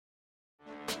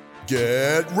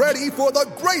Get ready for the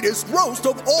greatest roast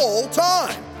of all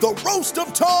time, the Roast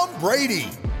of Tom Brady,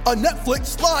 a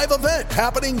Netflix live event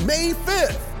happening May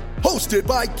 5th. Hosted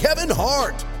by Kevin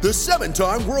Hart, the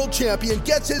 7-time world champion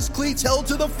gets his cleats held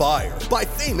to the fire by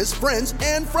famous friends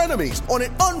and frenemies on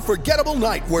an unforgettable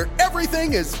night where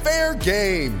everything is fair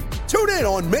game. Tune in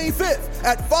on May 5th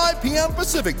at 5 p.m.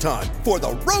 Pacific time for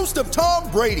the Roast of Tom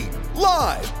Brady,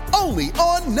 live only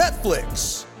on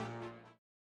Netflix.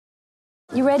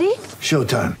 You ready?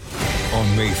 Showtime.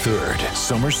 On May 3rd,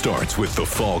 summer starts with The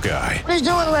Fall Guy. Let's do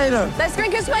it later. Let's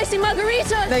drink a spicy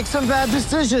margarita. Make some bad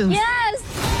decisions. Yes!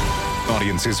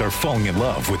 Audiences are falling in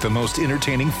love with the most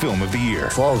entertaining film of the year.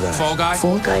 Fall Guy. Fall Guy?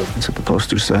 Fall Guy. That's what the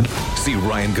poster said. See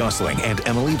Ryan Gosling and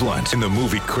Emily Blunt in the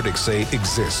movie critics say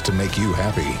exists to make you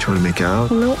happy. Trying to make it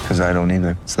out? Nope. Because I don't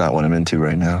either. It's not what I'm into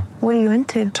right now. What are you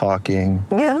into? Talking.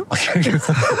 Yeah.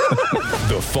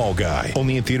 The Fall Guy.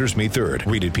 Only in theaters May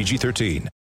 3rd. Rated PG-13.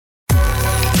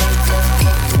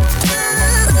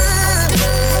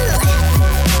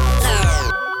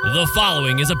 The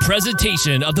following is a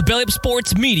presentation of the Belly Up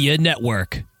Sports Media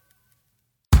Network.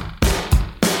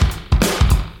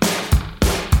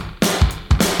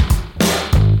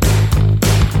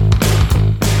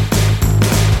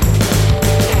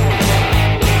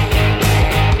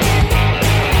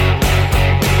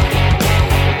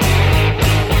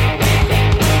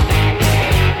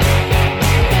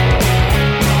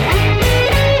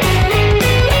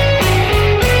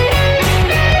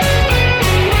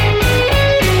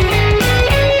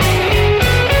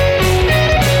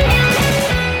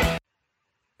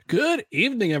 Good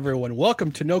evening, everyone.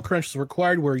 Welcome to No Credentials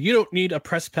Required, where you don't need a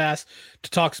press pass to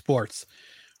talk sports.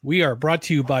 We are brought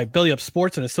to you by Belly Up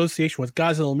Sports in association with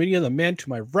Godzilla Media. The man to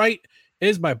my right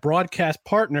is my broadcast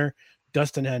partner,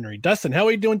 Dustin Henry. Dustin, how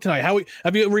are you doing tonight?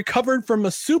 Have you recovered from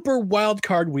a super wild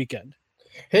card weekend?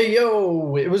 Hey,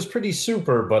 yo, it was pretty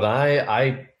super, but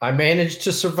I managed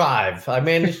to survive.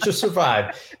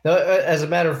 As a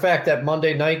matter of fact, that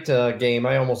Monday night game,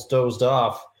 I almost dozed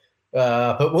off.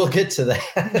 But we'll get to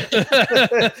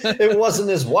that. It wasn't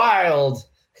as wild.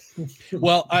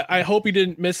 Well, I hope you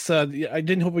didn't miss. I'm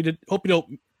hoping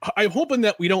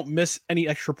that we don't miss any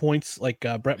extra points like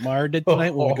Brett Maher did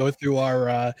tonight when we go through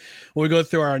our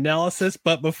analysis.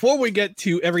 But before we get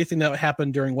to everything that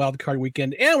happened during Wild Card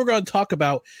Weekend, and we're going to talk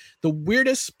about the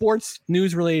weirdest sports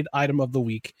news related item of the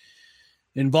week,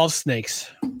 involves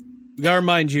snakes. We got to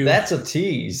remind you that's a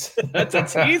tease. That's a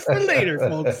tease for later,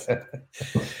 folks.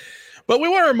 But we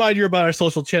want to remind you about our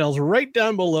social channels right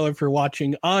down below. If you're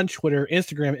watching on Twitter,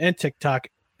 Instagram, and TikTok,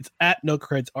 it's at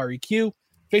NoCredsREQ,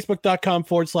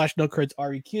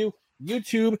 Facebook.com/NoCredsREQ,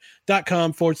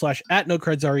 YouTube.com/at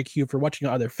NoCredsREQ. If you're watching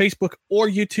on either Facebook or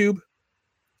YouTube,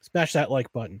 smash that like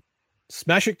button.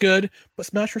 Smash it good, but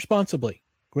smash responsibly.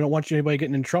 We don't want anybody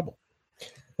getting in trouble.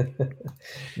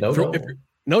 No. If you're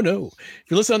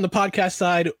listening on the podcast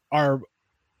side, our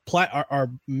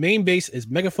main base is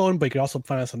Megaphone, but you can also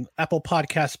find us on Apple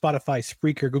Podcasts, Spotify,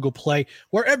 Spreaker, Google Play,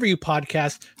 wherever you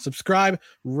podcast. Subscribe,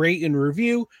 rate, and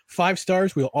review. 5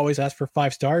 stars. We'll always ask for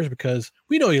 5 stars because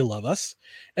we know you love us.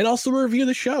 And also review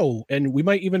the show, and we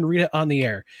might even read it on the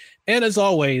air. And as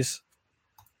always,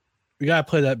 we got to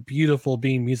play that beautiful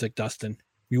Bean music, Dustin.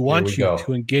 We want you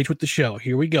to engage with the show.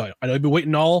 Here we go. I know you've been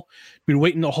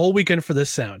waiting the whole weekend for this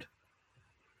sound.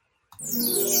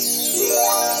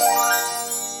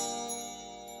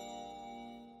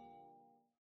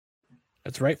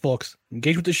 That's right, folks.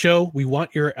 Engage with the show. We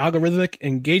want your algorithmic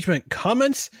engagement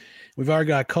comments. We've already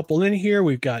got a couple in here.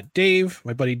 We've got Dave,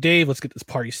 my buddy Dave. Let's get this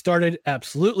party started.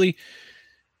 Absolutely.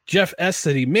 Jeff S.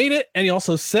 said he made it, and he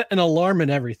also set an alarm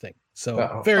and everything.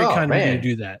 So very kind of you to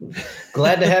do that.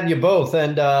 Glad to have you both.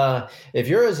 And if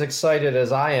you're as excited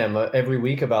as I am every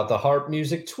week about the harp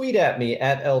music, tweet at me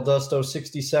at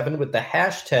Eldusto67 with the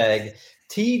hashtag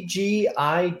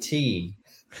TGIT.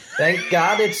 Thank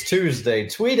God it's Tuesday.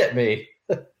 Tweet at me.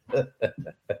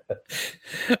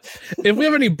 If we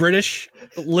have any British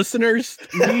listeners,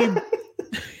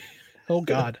 oh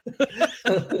God.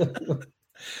 The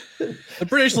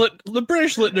British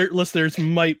listeners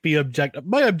might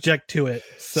object to it.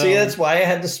 So. See, that's why I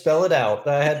had to spell it out.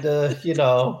 I had to,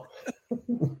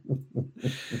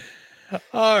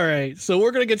 All right, so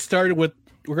we're gonna get started with.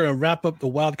 We're gonna wrap up the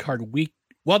wild card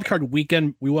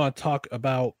weekend. We're talking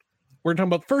about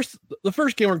the first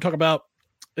game we're gonna talk about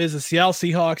is the Seattle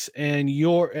Seahawks and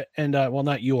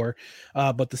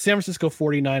but the San Francisco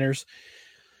 49ers.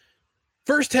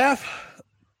 First half,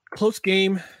 close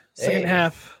game. Second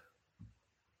half,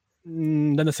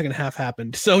 then the second half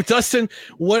happened. So, Dustin,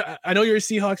 I know you're a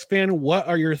Seahawks fan. What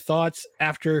are your thoughts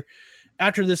after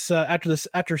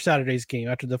Saturday's game,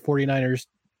 after the 49ers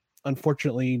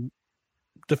unfortunately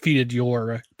defeated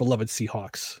your beloved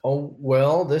Seahawks. Oh,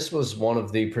 well, this was one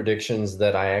of the predictions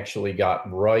that I actually got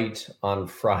right on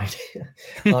Friday,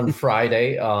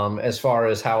 as far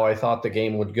as how I thought the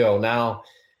game would go.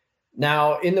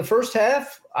 Now, in the first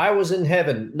half, I was in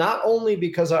heaven, not only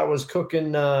because I was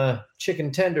cooking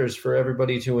chicken tenders for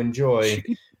everybody to enjoy.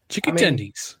 Chicken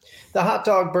tendies. The hot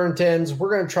dog burnt ends, we're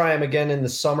going to try them again in the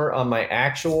summer on my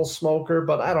actual smoker,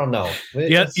 but I don't know.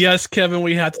 Yes, Kevin,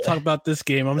 we have to talk about this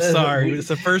game. I'm sorry. It's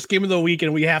the first game of the week,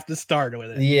 and we have to start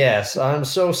with it. Yes, I'm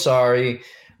so sorry.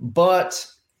 But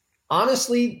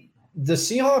honestly, the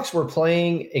Seahawks were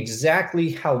playing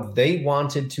exactly how they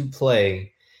wanted to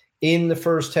play in the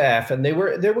first half, and they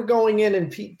were going in,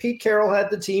 and Pete Carroll had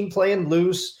the team playing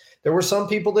loose. There were some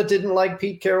people that didn't like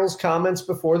Pete Carroll's comments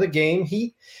before the game.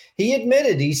 He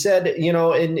admitted, he said,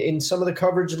 in some of the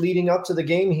coverage leading up to the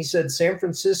game, he said San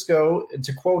Francisco,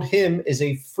 to quote him, is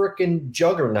a freaking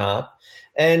juggernaut.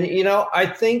 And, I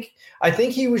think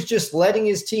he was just letting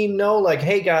his team know, like,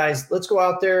 hey, guys, let's go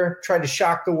out there, try to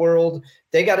shock the world.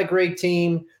 They got a great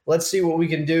team. Let's see what we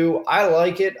can do. I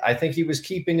like it. I think he was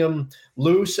keeping them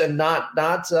loose and not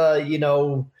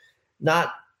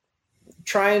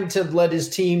trying to let his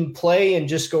team play and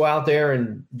just go out there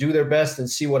and do their best and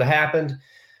see what happened.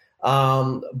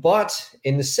 But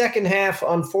in the second half,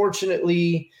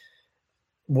 unfortunately,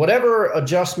 whatever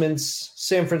adjustments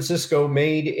San Francisco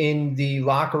made in the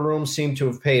locker room seemed to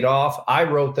have paid off. I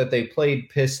wrote that they played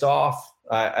pissed off.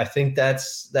 I think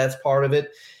that's part of it.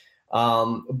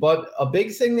 But a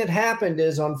big thing that happened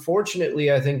is,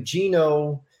 unfortunately, I think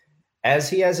Geno, as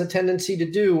he has a tendency to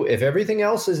do, if everything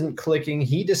else isn't clicking,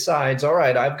 he decides, all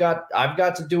right, I've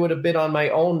got to do it a bit on my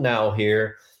own now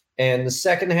here. And the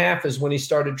second half is when he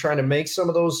started trying to make some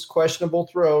of those questionable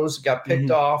throws, got picked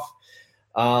off.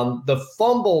 The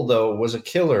fumble, though, was a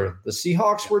killer. The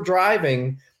Seahawks were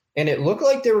driving, and it looked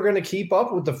like they were going to keep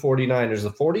up with the 49ers.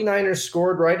 The 49ers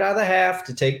scored right out of the half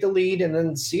to take the lead, and then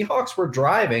the Seahawks were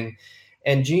driving,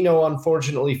 and Geno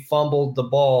unfortunately fumbled the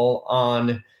ball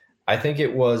on, I think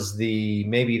it was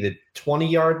maybe the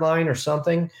 20-yard line or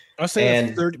something. I was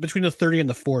saying between the 30 and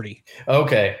the 40.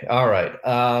 Okay, all right.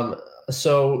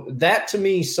 So that to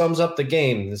me sums up the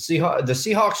game. The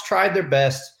Seahawks tried their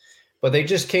best, but they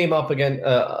just came up again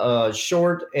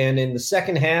short. And in the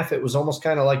second half, it was almost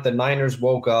kind of like the Niners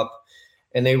woke up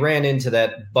and they ran into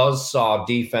that buzzsaw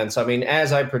defense. I mean,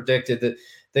 as I predicted, that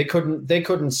they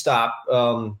couldn't stop.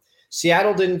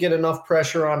 Seattle didn't get enough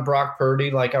pressure on Brock Purdy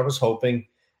like I was hoping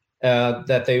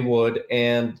that they would,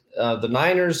 and the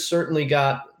Niners certainly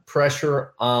got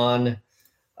pressure on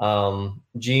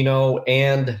Geno,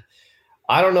 and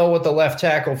I don't know what the left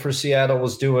tackle for Seattle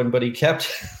was doing, but he kept.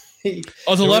 The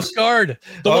left guard,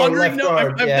 the wandering.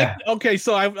 Okay,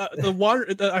 so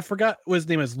I forgot what his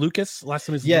name is. Lucas. Last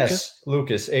name is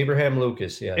Lucas. Abraham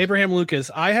Lucas. Yeah, Abraham Lucas.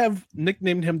 I have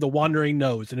nicknamed him the Wandering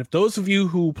Nose, and if those of you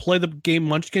who play the game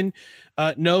Munchkin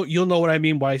know, you'll know what I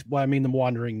mean. Why I mean the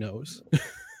Wandering Nose.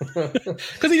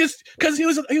 Because he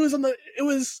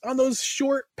was on those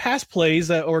short pass plays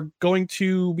that are going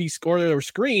to be scored or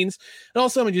screens, and all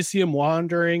of a sudden you see him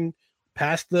wandering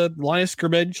past the line of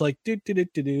scrimmage, like do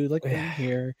like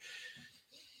here,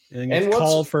 and gets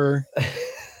called for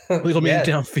illegal man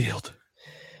downfield.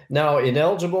 Now,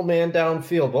 ineligible man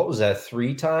downfield. What was that?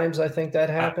 3 times? I think that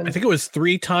happened. I think it was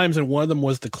 3 times, and one of them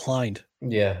was declined.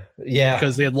 Yeah,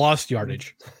 because they had lost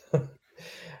yardage.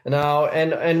 Now,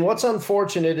 and what's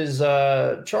unfortunate is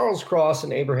Charles Cross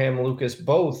and Abraham Lucas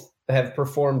both have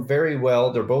performed very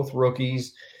well. They're both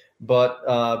rookies,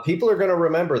 but people are going to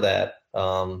remember that.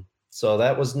 So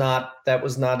that was not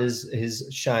his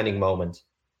shining moment.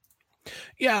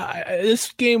 Yeah,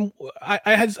 this game,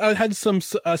 I had some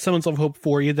semblance of hope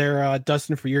for you there,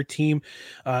 Dustin, for your team.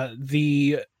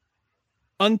 The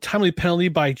untimely penalty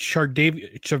by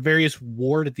Charvarius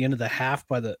Ward at the end of the half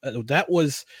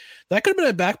that could have been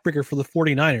a backbreaker for the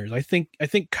 49ers. I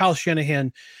think Kyle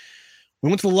Shanahan, we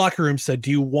went to the locker room, said, do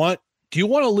you want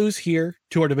to lose here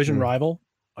to our division rival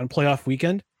on playoff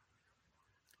weekend?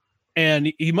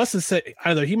 And he must have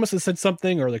said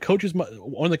something, or one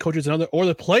of the coaches, or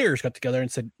the players got together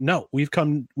and said, no, we're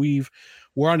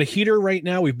on a heater right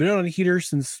now. We've been on a heater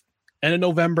since end of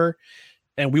November,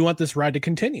 and we want this ride to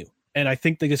continue. And I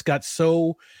think they just got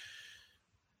so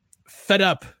fed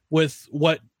up with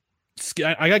what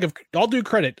I gotta give all due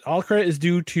credit. All credit is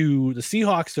due to the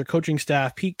Seahawks, their coaching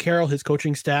staff, Pete Carroll, his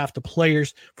coaching staff, the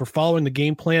players for following the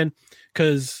game plan.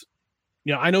 Because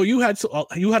I know you had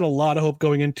a lot of hope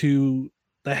going into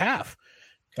the half.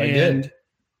 I did.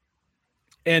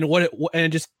 And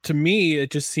just to me,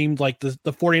 it just seemed like the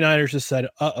 49ers just said,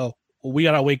 uh-oh, we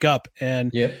got to wake up.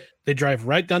 And Yep. they drive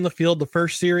right down the field the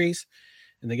first series,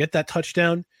 and they get that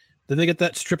touchdown. Then they get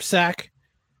that strip sack.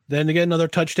 Then they get another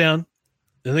touchdown.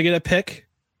 Then they get a pick.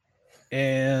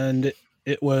 And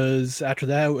it was after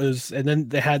that, and then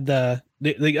they had the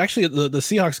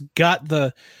Seahawks got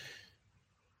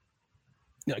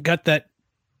that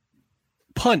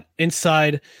punt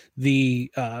inside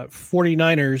the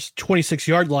 49ers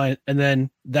 26-yard line, and then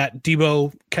that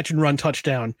Debo catch and run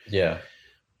touchdown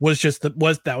was the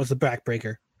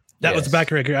backbreaker. That was the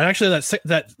backbreaker. And actually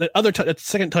that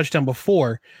second touchdown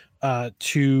before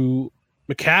to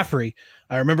McCaffrey,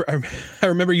 I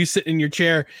remember you sitting in your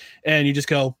chair and you just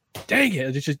go, dang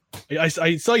it. It's just,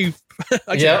 I saw you,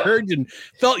 I just heard and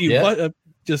felt you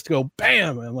just go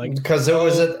bam. I'm like, because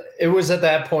it was at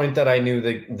that point that I knew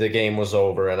the game was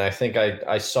over. And I think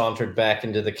I sauntered back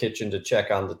into the kitchen to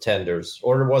check on the tenders,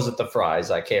 or was it the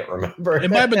fries? I can't remember.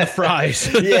 It might have been the fries.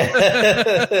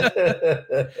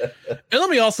 And let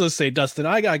me also say, Dustin,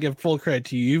 I gotta give full credit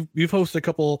to you. You've hosted a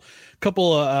couple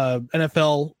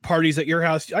NFL parties at your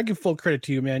house. I give full credit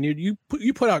to you, man. You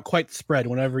put out quite the spread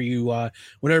whenever you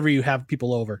have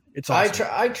people over. It's awesome.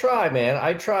 I try, man.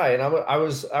 I try, and I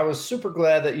was super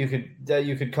glad that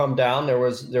you could come down. There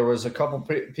was a couple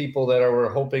people that were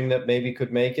hoping that maybe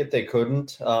could make it. They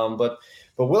couldn't, but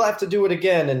we'll have to do it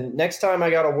again. And next time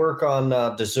I got to work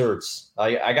on desserts.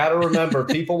 I got to remember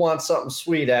people want something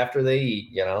sweet after they eat.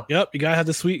 You know. Yep, you gotta have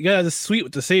the sweet. You gotta have the sweet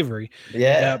with the savory.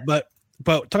 Yeah. But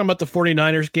talking about the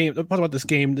 49ers game, talking about this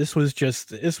game, this was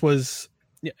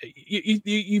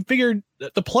you figured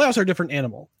that the playoffs are a different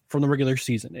animal from the regular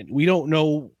season, and we don't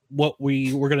know what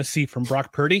we were going to see from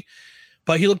Brock Purdy,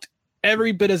 but he looked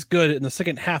every bit as good in the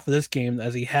second half of this game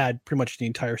as he had pretty much the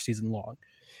entire season long.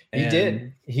 He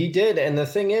did. And the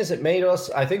thing is, it made us,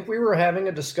 I think we were having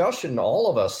a discussion, all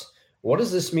of us, what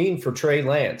does this mean for Trey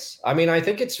Lance? I mean, I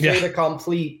think it's fait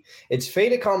accompli. It's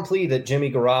fait accompli that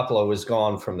Jimmy Garoppolo is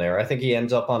gone from there. I think he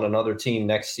ends up on another team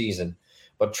next season.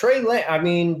 But Trey Lance, I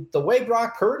mean, the way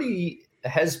Brock Purdy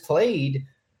has played,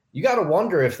 you got to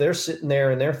wonder if they're sitting there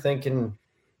and they're thinking,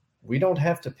 we don't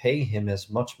have to pay him as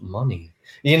much money,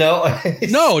 you know?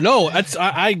 No, that's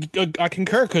I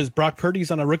concur, because Brock Purdy's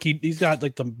on a rookie. He's got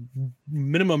like the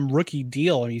minimum rookie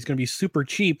deal, and he's going to be super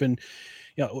cheap. And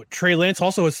Trey Lance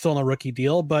also is still on a rookie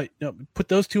deal, but put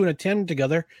those two in a tandem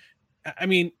together. I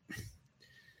mean,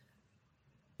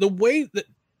 the way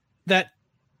that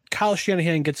Kyle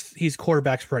Shanahan gets his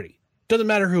quarterbacks ready, doesn't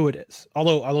matter who it is.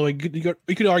 Although you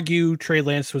could argue Trey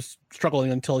Lance was struggling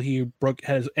until he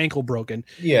had his ankle broken.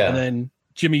 Yeah. And then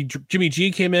Jimmy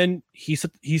G came in. He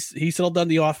settled down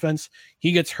the offense.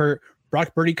 He gets hurt.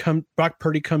 Brock Purdy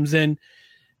comes in,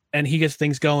 and he gets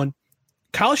things going.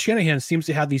 Kyle Shanahan seems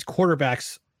to have these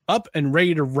quarterbacks up and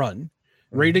ready to run,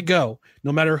 ready to go.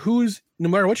 No matter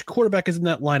which quarterback is in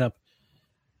that lineup,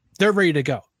 they're ready to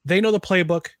go. They know the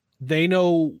playbook. They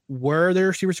know where their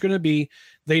receivers are going to be.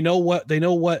 They know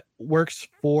what works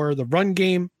for the run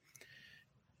game.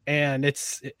 And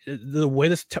it's the way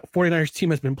this 49ers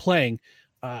team has been playing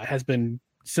has been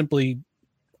simply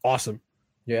awesome.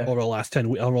 Yeah. Over the last 10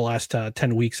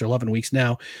 weeks or 11 weeks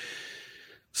now.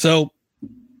 So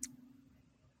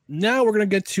now we're going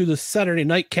to get to the Saturday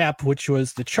nightcap, which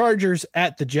was the Chargers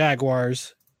at the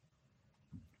Jaguars.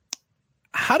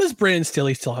 How does Brandon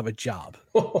Staley still have a job?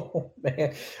 Oh,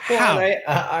 man. How? Well,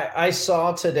 I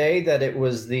saw today that it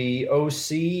was the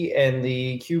OC and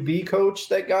the QB coach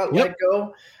that got let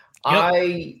go.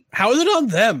 Yep. How is it on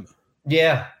them?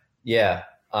 Yeah.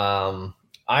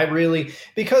 I really,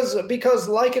 because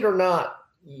like it or not,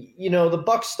 the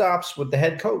buck stops with the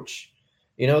head coach.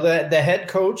 That the head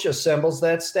coach assembles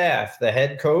that staff. The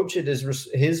head coach, it is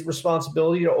his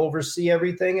responsibility to oversee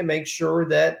everything and make sure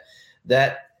that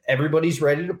everybody's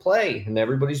ready to play and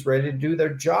everybody's ready to do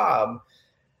their job.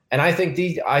 And I think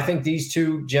these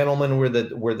two gentlemen were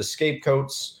the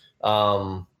scapegoats,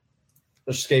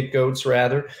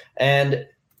 rather. And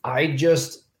I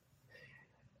just,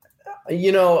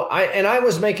 I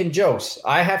was making jokes.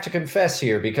 I have to confess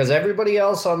here, because everybody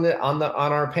else on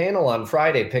our panel on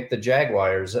Friday picked the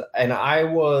Jaguars, and I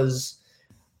was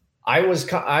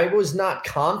not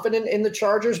confident in the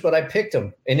Chargers, but I picked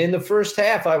them. And in the first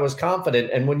half, I was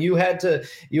confident. And when you had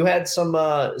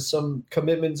some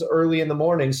commitments early in the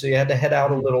morning, so you had to head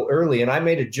out a little early. And I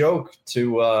made a joke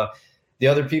to the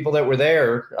other people that were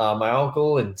there, my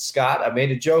uncle and Scott. I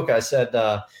made a joke. I said,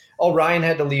 Ryan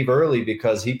had to leave early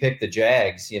because he picked the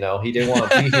Jags. He didn't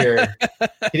want to be here.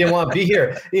 He didn't want to be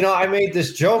here. I made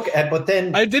this joke, but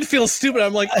then I did feel stupid.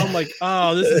 I'm like,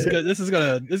 oh, this is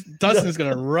good. Dustin's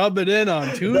gonna rub it in on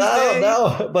Tuesday.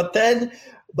 No. But then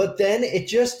it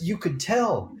just, you could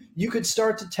tell you could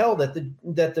start to tell that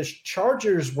the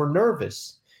Chargers were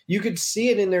nervous. You could see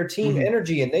it in their team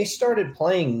energy, and they started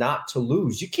playing not to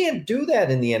lose. You can't do that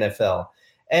in the NFL.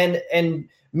 And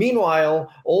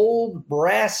meanwhile, old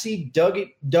brassy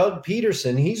Doug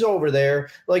Peterson, he's over there.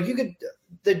 Like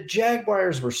the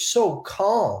Jaguars were so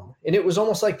calm, and it was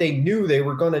almost like they knew they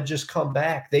were going to just come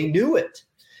back. They knew it.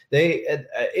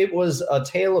 It was a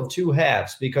tale of two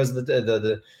halves because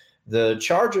the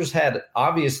Chargers had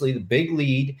obviously the big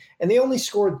lead, and they only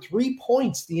scored 3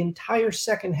 points the entire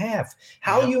second half.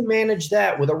 How you manage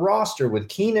that with a roster with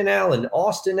Keenan Allen,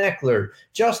 Austin Eckler,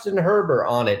 Justin Herbert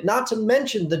on it, not to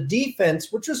mention the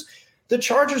defense, which was the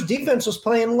Chargers defense was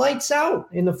playing lights out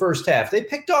in the first half. They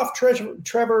picked off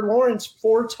Trevor Lawrence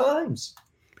 4 times.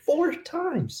 4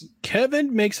 times.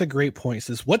 Kevin makes a great point. He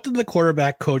says, what did the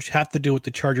quarterback coach have to do with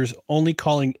the Chargers only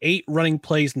calling 8 running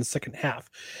plays in the second half?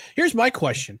 Here's my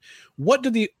question. What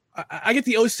did I get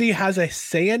the OC has a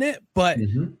say in it, but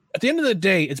at the end of the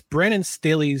day, it's Brandon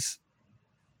Staley's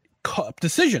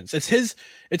decisions. It's his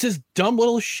dumb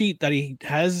little sheet that he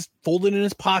has folded in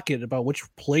his pocket about which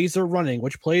plays are running,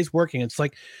 which play is working. It's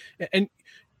like, and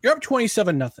you're up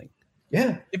 27-0.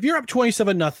 Yeah. If you're up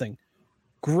 27-0,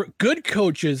 good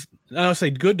coaches, I'll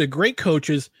say good to great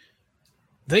coaches,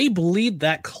 they bleed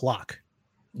that clock.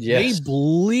 Yes. They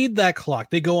bleed that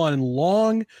clock. They go on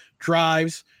long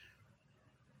drives,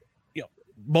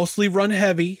 mostly run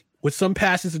heavy with some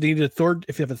passes. If you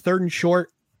have a third and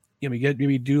short,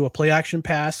 maybe do a play action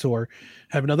pass or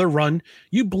have another run.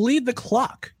 You bleed the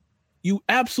clock. You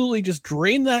absolutely just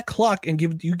drain that clock and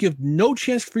give no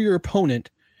chance for your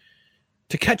opponent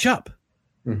to catch up.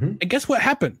 And guess what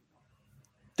happened?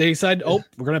 They decide, we're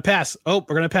going to pass. We're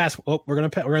going to pass. We're going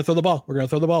to throw the ball. We're going to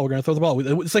throw the ball. We're going to throw the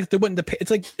ball. It's like they went into.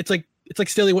 It's like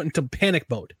Staley went into panic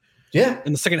mode. Yeah.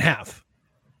 In the second half.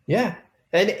 Yeah,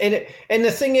 and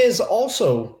the thing is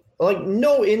also, like,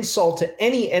 no insult to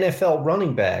any NFL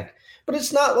running back, but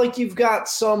it's not like you've got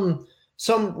some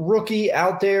rookie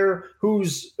out there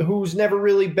who's never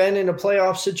really been in a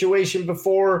playoff situation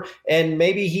before, and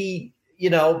maybe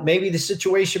maybe the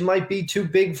situation might be too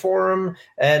big for him.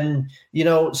 And,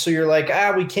 so you're like,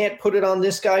 we can't put it on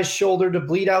this guy's shoulder to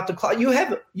bleed out the clock. You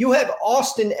have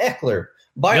Austin Eckler,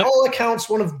 by all accounts,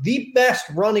 one of the best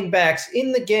running backs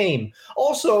in the game.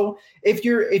 Also, if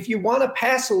you want to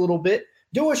pass a little bit,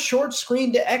 do a short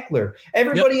screen to Eckler.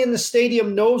 Everybody in the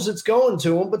stadium knows it's going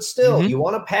to him, but still, you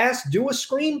want to pass, do a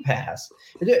screen pass.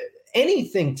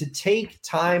 Anything to take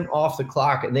time off the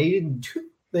clock, and they didn't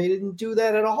do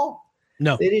that at all.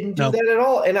 No, they didn't do that at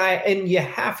all. And you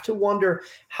have to wonder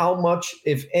how much,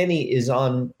 if any, is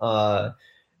on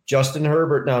Justin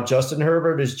Herbert. Now, Justin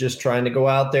Herbert is just trying to go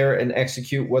out there and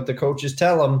execute what the coaches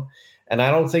tell him. And I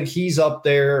don't think he's up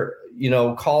there,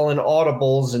 calling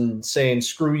audibles and saying,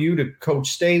 screw you to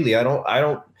Coach Staley. I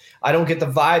don't get the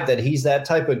vibe that he's that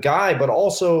type of guy, but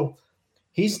also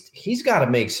he's got to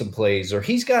make some plays, or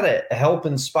he's got to help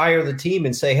inspire the team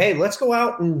and say, hey, let's go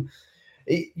out and,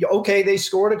 okay, they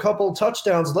scored a couple of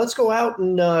touchdowns. Let's go out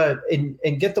and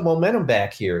get the momentum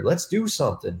back here. Let's do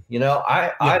something.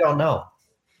 I don't know.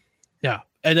 Yeah.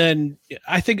 And then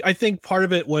I think part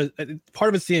of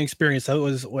it's the experience. That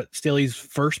was Staley's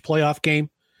first playoff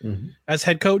game as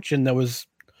head coach. And there was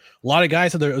a lot of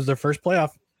guys that it was their first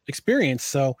playoff experience.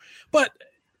 So, but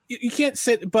you can't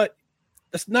say, but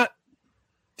that's not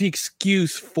the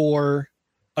excuse for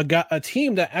a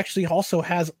team that actually also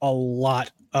has a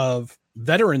lot of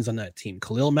veterans on that team.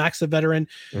 Khalil Mack's a veteran.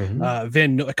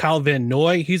 Kyle Van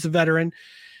Noy, he's a veteran.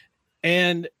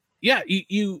 And yeah,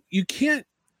 you can't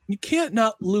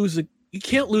lose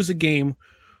a game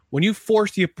when you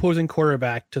force the opposing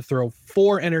quarterback to throw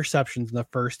 4 interceptions in the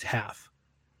first half.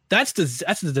 That's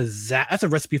a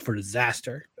recipe for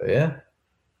disaster. Yeah.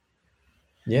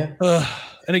 And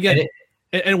again,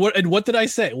 what did I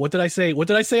say? What did I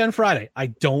say on Friday? I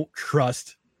don't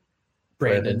trust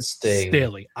Brandon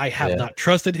Staley. I have not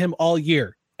trusted him all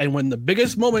year. And when the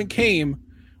biggest moment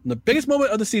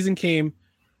of the season came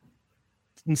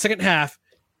in the second half,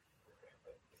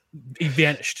 he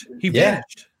vanished. He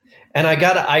vanished. And I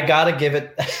gotta give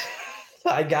it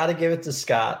to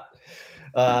Scott.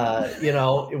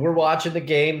 We're watching the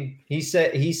game. He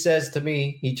says to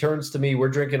me, he turns to me, we're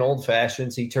drinking old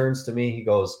fashions. He turns to me, he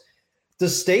goes,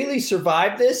 does Staley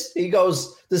survive this? He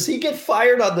goes, does he get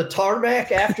fired on the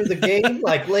tarmac after the game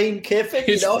like Lane Kiffin?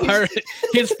 He should have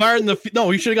gotten fired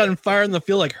in the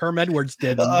field like Herm Edwards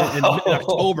did in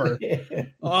October.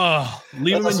 Man. Oh,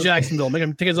 leave him in Jacksonville. Make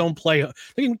him take his own play.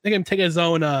 Make him take his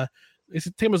own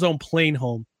his own plane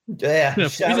home. Yeah,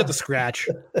 he's at the scratch.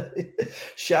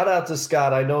 Shout out to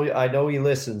Scott. I know he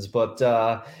listens, but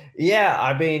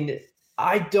I mean,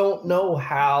 I don't know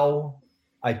how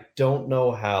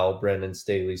Brendan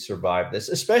Staley survived this,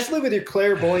 especially with your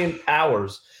clairvoyant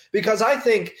powers, because I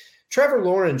think Trevor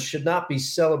Lawrence should not be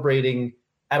celebrating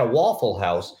at a Waffle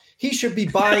House. He should be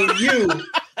buying you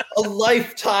a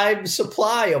lifetime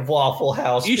supply of Waffle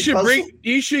House.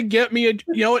 You should get me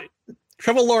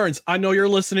Trevor Lawrence, I know you're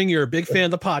listening. You're a big fan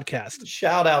of the podcast.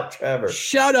 Shout out Trevor.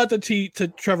 Shout out to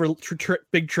Trevor,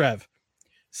 Big Trev.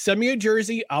 Send me a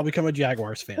jersey. I'll become a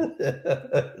Jaguars fan.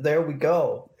 There we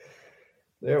go.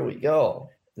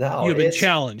 Now you've been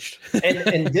challenged.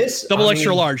 And this double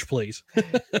extra large, please.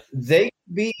 they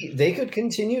could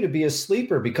continue to be a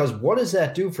sleeper, because what does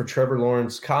that do for Trevor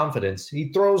Lawrence's confidence? He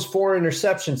throws 4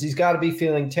 interceptions. He's got to be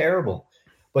feeling terrible.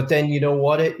 But then you know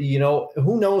what?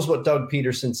 Who knows what Doug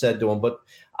Peterson said to him? But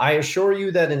I assure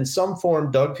you that in some form,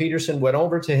 Doug Peterson went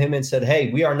over to him and said,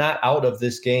 "Hey, we are not out of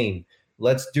this game.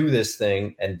 Let's do this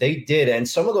thing." And they did. And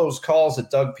some of those calls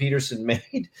that Doug Peterson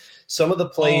made, some of the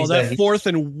plays. Oh, that 4th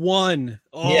and 1.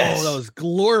 Oh, yes. That was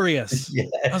glorious. Yes.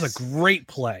 That was a great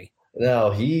play.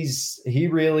 No, he's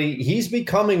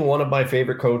becoming one of my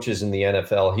favorite coaches in the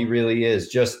NFL. He really is.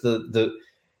 Just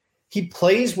he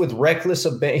plays with reckless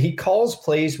abandon. He calls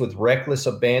plays with reckless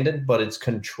abandon, but it's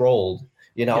controlled.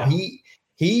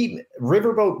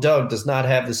 Riverboat Doug does not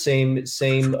have the same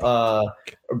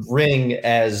ring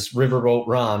as Riverboat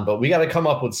Ron, but we got to come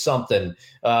up with something.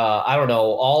 I don't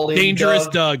know. All in Dangerous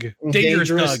Doug.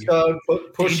 Dangerous Doug.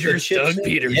 Push Dangerous the chips Doug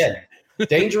Peterson. Yeah.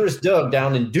 Dangerous Doug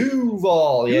down in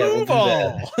Duval. Yeah,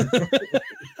 Duval. We'll do that.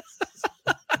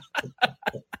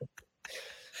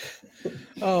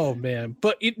 Oh man,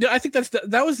 but I think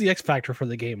that was the X factor for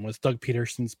the game, was Doug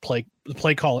Peterson's play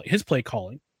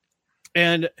calling,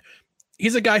 and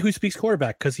he's a guy who speaks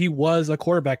quarterback because he was a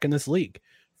quarterback in this league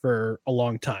for a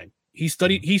long time. He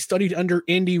studied under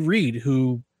Andy Reid,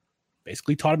 who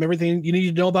basically taught him everything you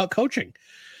need to know about coaching.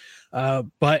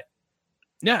 But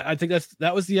yeah, I think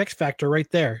that was the X factor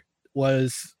right there.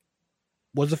 Was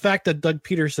the fact that Doug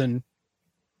Peterson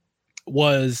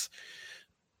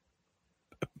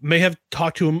may have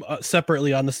talked to him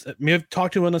separately may have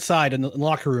talked to him on the side in the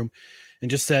locker room and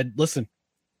just said, "Listen,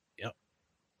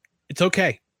 it's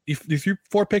okay. If you threw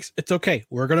 4 picks, it's okay.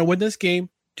 We're going to win this game.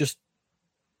 Just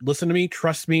listen to me,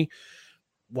 trust me,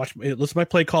 listen to my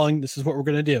play calling. This is what we're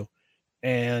going to do."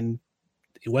 And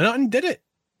he went out and did it.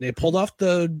 They pulled off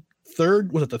the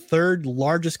third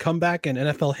largest comeback in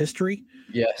NFL history?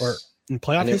 Yes. Or in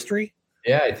playoff history?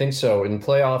 Yeah, I think so. In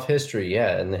playoff history,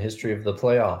 in the history of the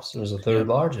playoffs, it was the third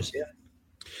largest. Yeah.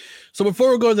 So before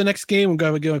we go to the next game, we're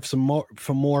going to give some more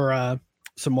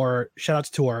shout outs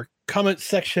to our comment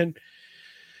section.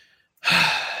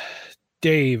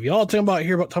 Dave, y'all talking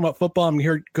about football. I'm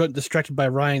here getting distracted by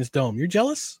Ryan's dome. You're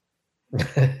jealous?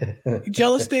 You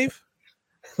jealous, Dave?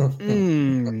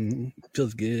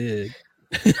 Feels good.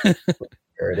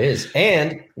 There it is.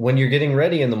 And when you're getting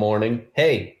ready in the morning,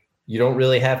 hey, you don't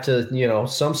really have to,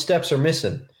 some steps are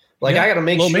missing. Like I got to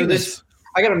make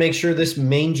sure this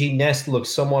mangy nest looks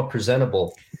somewhat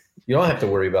presentable. You don't have to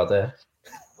worry about that.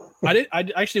 I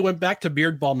actually went back to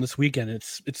beard balm this weekend.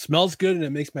 It smells good and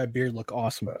it makes my beard look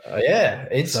awesome.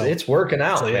 It's working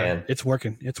out, man. It's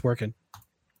working.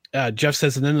 Jeff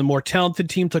says, and then the more talented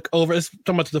team took over. This is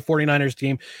talking about the 49ers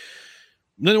game.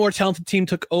 And then the more talented team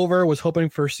took over. Was hoping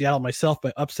for Seattle myself,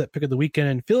 but upset pick of the weekend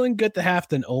and feeling good to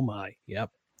Halfton. Oh my,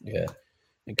 yep. Yeah.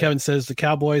 And Kevin says the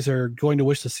Cowboys are going to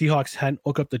wish the Seahawks hadn't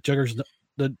woke up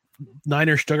the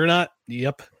Niners juggernaut.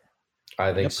 Yep.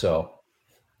 I think so.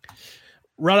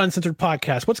 Rod Uncensored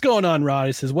Podcast. What's going on, Rod?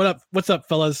 He says, What's up,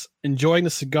 fellas? Enjoying the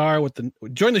show with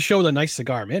a nice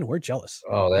cigar. Man, we're jealous.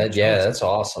 Oh, that's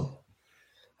awesome.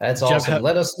 That's awesome.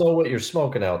 Let us know what you're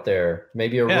smoking out there.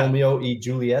 Maybe a Romeo y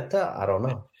Julieta? I don't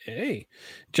know. Hey.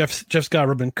 Jeff's got a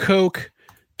Reuben Coke.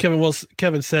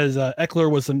 Kevin says Eckler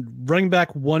was a running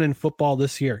back 1 in football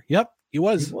this year. Yep, he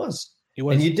was.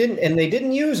 And they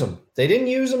didn't use him. They didn't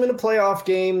use him in a playoff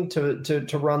game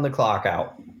to run the clock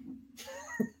out.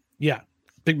 Yeah,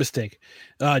 big mistake.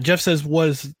 Jeff says,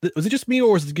 was it just me,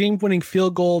 or was the game-winning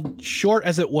field goal short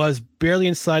as it was, barely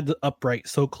inside the upright,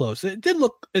 so close? It did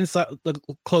look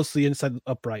closely inside the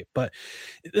upright, but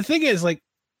the thing is, like,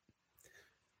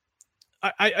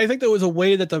 I think there was a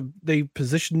way that they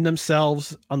positioned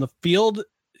themselves on the field.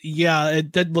 Yeah,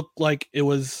 it did look like it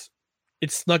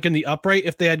snuck in the upright.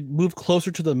 If they had moved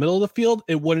closer to the middle of the field,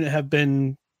 it wouldn't have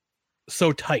been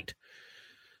so tight.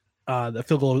 The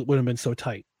field goal would have been so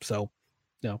tight. So,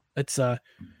 it's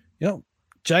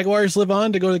Jaguars live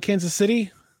on to go to Kansas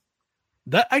City.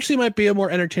 That actually might be a more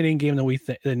entertaining game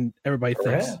than everybody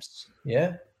thinks.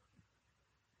 Yeah.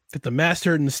 Get the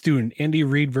master and the student, Andy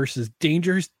Reid versus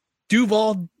Dangerous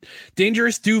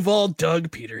Dangerous Duval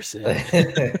Doug Peterson.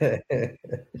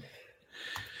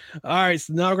 All right,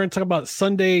 so now we're going to talk about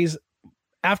Sunday's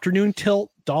afternoon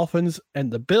tilt, Dolphins and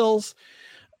the Bills.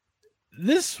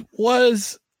 This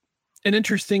was an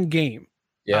interesting game.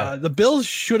 Yeah. The Bills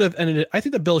should have ended it. I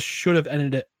think the Bills should have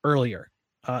ended it earlier.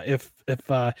 If they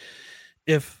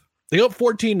go up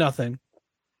 14-0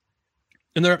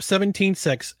 and they're up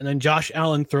 17-6, and then Josh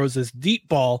Allen throws this deep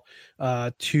ball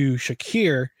to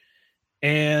Shakir,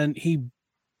 and he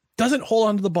doesn't hold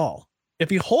on to the ball. If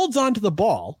he holds on to the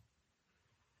ball,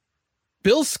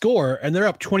 Bills score, and they're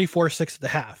up 24-6 at the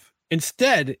half.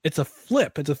 Instead, it's a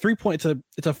flip. It's a 3-point.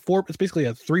 It's basically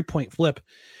a 3-point flip.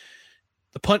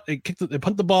 They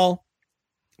punt the ball.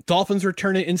 Dolphins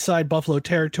return it inside Buffalo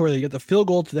territory. They get the field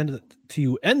goal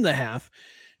to end the half.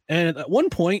 And at one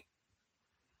point,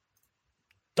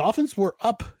 Dolphins were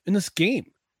up in this game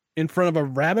in front of a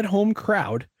rabid home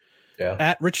crowd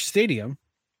at Rich Stadium.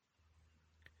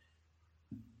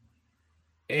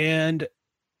 And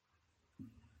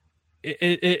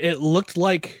it looked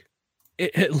like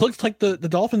the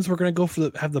Dolphins were going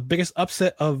to have the biggest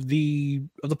upset of the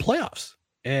playoffs,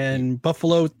 and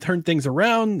Buffalo turned things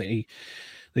around. They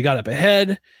got up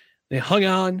ahead, they hung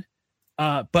on,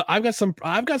 but I've got some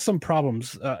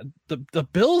problems. The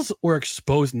Bills were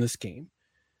exposed in this game.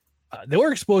 They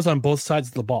were exposed on both sides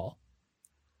of the ball,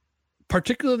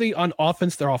 particularly on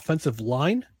offense. Their offensive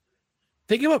line,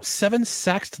 they gave up 7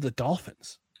 sacks to the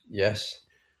Dolphins. Yes,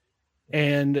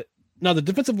 and now the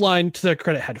defensive line, to their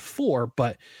credit, had 4,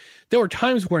 but there were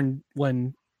times when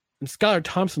Skylar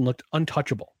Thompson looked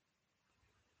untouchable,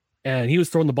 and he was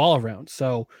throwing the ball around.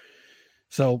 So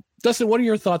Dustin, what are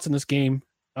your thoughts on this game?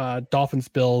 Dolphins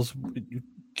Bills.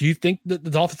 Do you think that the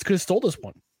Dolphins could have stole this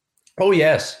one? Oh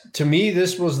yes, to me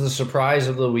this was the surprise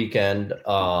of the weekend,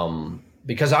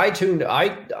 because I tuned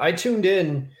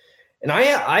in. And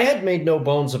I had made no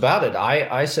bones about it.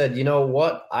 I said, you know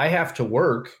what? I have to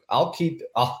work. I'll keep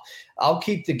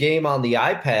the game on the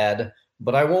iPad,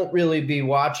 but I won't really be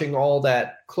watching all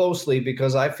that closely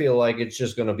because I feel like it's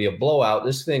just going to be a blowout.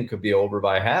 This thing could be over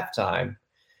by halftime.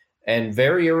 And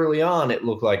very early on, it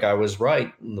looked like I was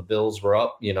right. And the Bills were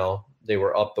up, they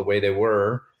were up the way they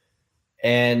were.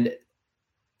 And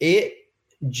it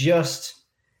just,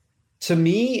 to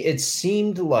me, it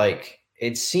seemed like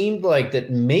that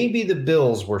maybe the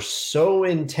Bills were so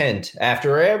intent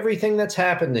after everything that's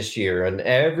happened this year and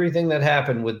everything that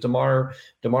happened with Damar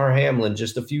Hamlin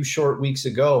just a few short weeks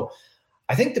ago.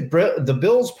 I think the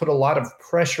Bills put a lot of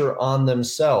pressure on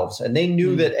themselves, and they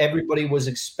knew that everybody was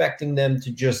expecting them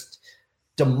to just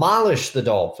demolish the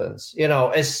Dolphins,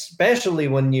 especially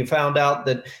when you found out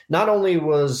that not only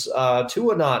was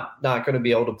Tua not going to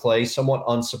be able to play, somewhat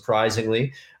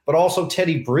unsurprisingly, but also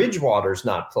Teddy Bridgewater's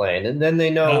not playing. And then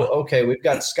they know, okay, we've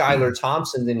got Skylar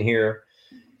Thompson in here.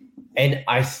 And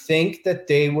I think that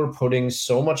they were putting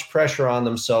so much pressure on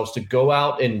themselves to go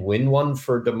out and win one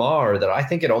for Damar that I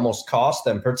think it almost cost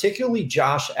them, particularly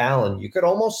Josh Allen. You could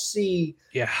almost see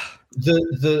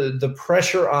the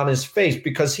pressure on his face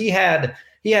because he had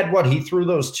what? He threw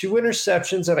those 2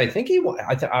 interceptions, and I think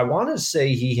I want to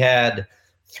say he had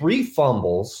 3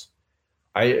 fumbles.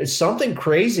 Something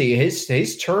crazy.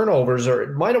 His turnovers, or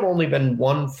it might have only been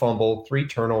 1 fumble, 3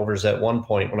 turnovers at one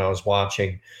point when I was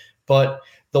watching. But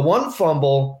the 1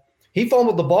 fumble, he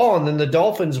fumbled the ball, and then the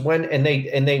Dolphins went and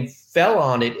they fell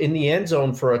on it in the end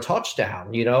zone for a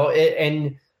touchdown.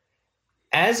 And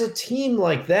as a team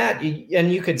like that,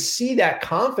 and you could see that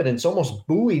confidence almost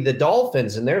buoy the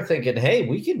Dolphins, and they're thinking, "Hey,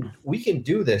 we can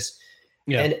do this."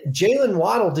 Yeah. And Jalen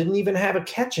Waddle didn't even have a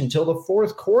catch until the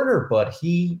 4th quarter, but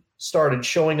he started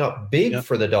showing up big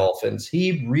for the Dolphins.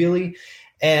 He really,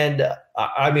 and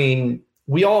I mean,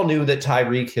 we all knew that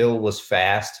Tyreek Hill was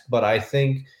fast, but I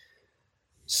think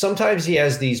sometimes he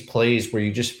has these plays where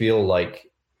you just feel like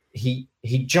he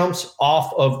jumps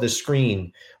off of the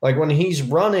screen. Like when he's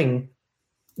running,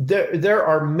 there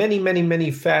are many, many,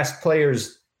 many fast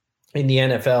players in the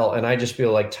NFL, and I just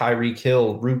feel like Tyreek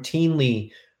Hill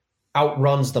routinely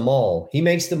outruns them all. He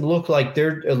makes them look like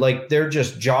they're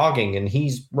just jogging and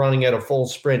he's running at a full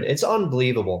sprint. It's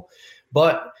unbelievable.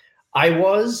 But I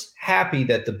was happy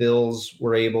that the Bills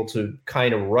were able to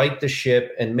kind of right the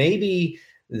ship, and maybe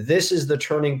this is the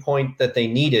turning point that they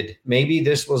needed. Maybe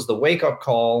this was the wake-up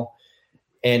call,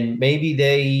 and maybe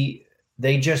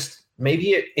they just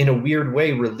maybe it in a weird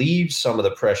way relieves some of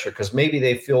the pressure because maybe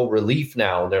they feel relief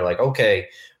now and they're like, okay,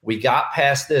 we got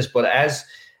past this. But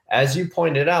as you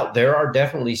pointed out, there are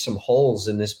definitely some holes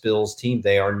in this Bills team.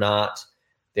 They are not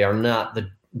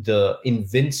the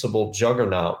invincible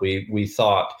juggernaut we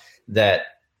thought that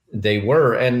they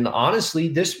were. And honestly,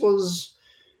 this was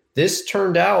this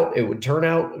it would turn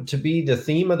out to be the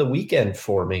theme of the weekend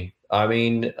for me. I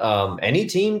mean, any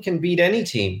team can beat any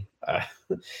team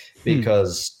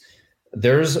because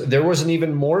there was an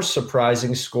even more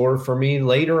surprising score for me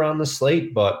later on the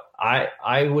slate, but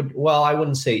I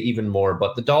wouldn't say even more,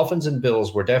 but the Dolphins and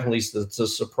Bills were definitely the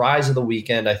surprise of the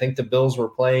weekend. I think the Bills were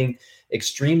playing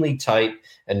extremely tight,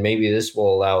 and maybe this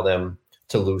will allow them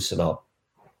to loosen up.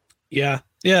 Yeah.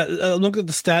 Look at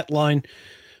the stat line.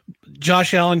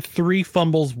 Josh Allen, 3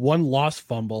 fumbles, 1 lost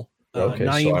fumble. Okay,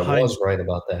 so I was right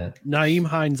about that. Nyheim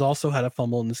Hines also had a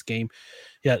fumble in this game.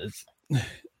 Yeah,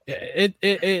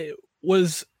 it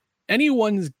was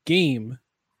anyone's game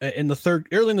early in the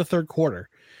third quarter,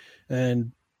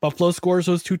 and Buffalo scores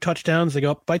those 2 touchdowns. They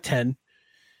go up by 10.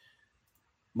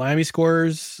 Miami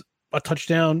scores a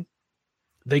touchdown.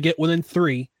 They get within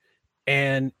 3,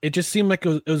 and it just seemed like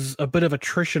it was a bit of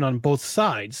attrition on both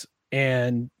sides.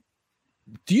 And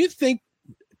do you think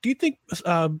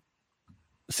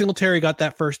Singletary got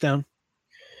that first down?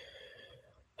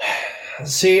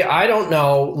 See, I don't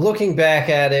know. Looking back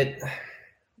at it,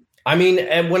 I mean,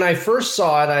 and when I first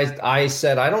saw it, I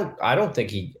said I don't think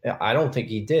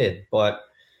he did. But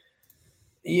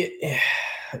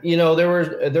you know,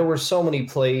 there were so many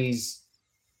plays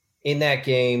in that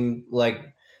game, like,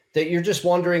 that you're just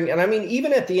wondering. And I mean,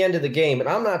 even at the end of the game, and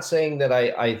I'm not saying that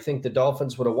I think the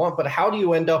Dolphins would have won, but how do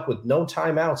you end up with no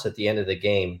timeouts at the end of the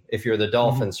game if you're the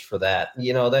Dolphins for that?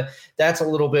 You know, that's a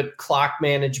little bit, clock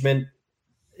management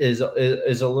is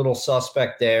a little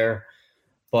suspect there.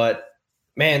 But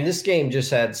man, this game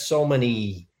just had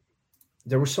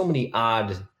there were so many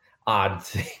odd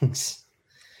things.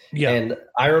 Yeah. And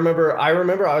I remember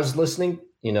I was listening.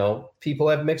 You know, people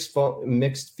have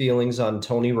mixed feelings on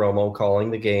Tony Romo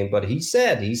calling the game, but he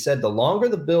said the longer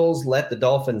the Bills let the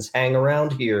Dolphins hang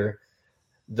around here,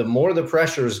 the more the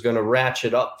pressure is going to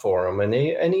ratchet up for them,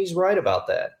 and he's right about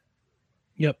that.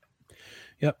 Yep.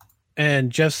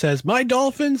 And Jeff says, my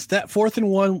Dolphins, that 4th and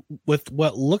 1 with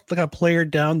what looked like a player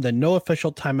down, then no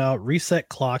official timeout, reset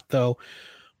clock though,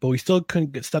 but we still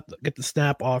couldn't get the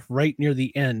snap off right near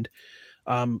the end.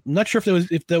 I'm not sure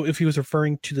if he was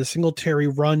referring to the Singletary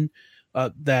run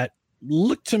that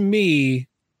looked to me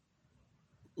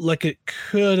like it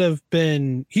could have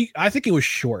been. I think it was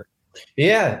short.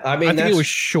 Yeah, I mean, I think it was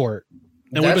short.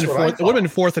 It would have been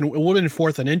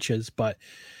 4th and inches, but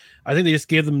I think they just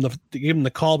gave them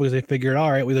the call because they figured,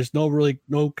 all right, well, there's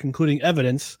no concluding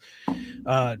evidence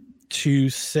to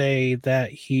say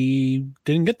that he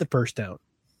didn't get the first down.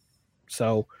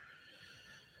 So.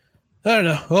 I don't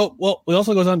know. Well, it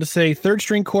also goes on to say 3rd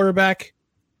string quarterback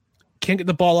can't get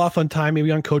the ball off on time, maybe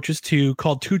on coaches too,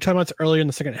 called 2 timeouts earlier in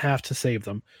the second half to save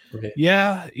them. Okay.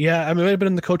 Yeah. I mean, it might have been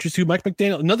in the coaches too. Mike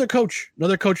McDaniel, another coach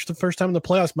the first time in the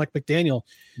playoffs, Mike McDaniel.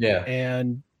 Yeah.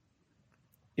 And,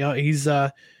 you know, he's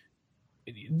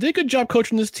did a good job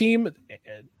coaching this team.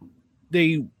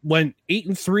 They went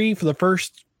 8-3 for the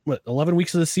first 11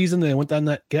 weeks of the season. They went on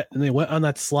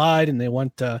that slide, and they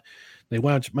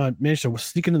managed to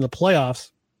sneak into the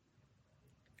playoffs.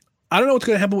 I don't know what's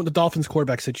going to happen with the Dolphins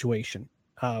quarterback situation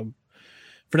for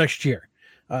next year.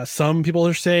 Some people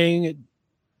are saying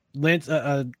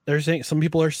some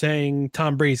people are saying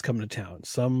Tom Brady's coming to town.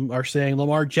 Some are saying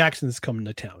Lamar Jackson's coming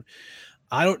to town.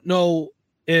 I don't know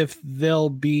if they'll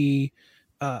be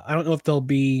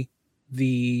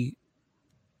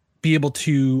be able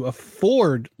to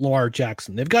afford Lamar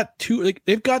Jackson. They've got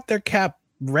their cap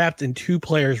wrapped in 2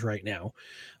 players right now,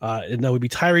 and that would be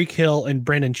Tyreek Hill and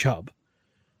Brandon Chubb.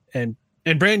 And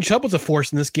Brandon Chubb was a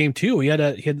force in this game too. He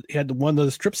had one of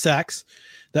the strip sacks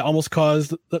that almost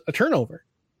caused a turnover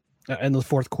in the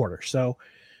 4th quarter. So,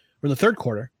 or the 3rd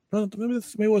quarter. Well, maybe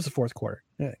it was the 4th quarter.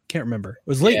 I can't remember. It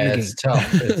was late in the game. It's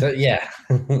tough. Yeah.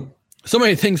 So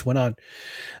many things went on.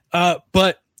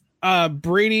 But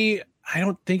Brady, I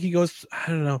don't think he goes. I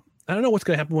don't know what's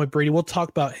going to happen with Brady. We'll talk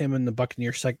about him in the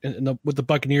Buccaneers with the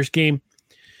Buccaneers game.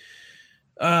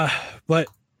 But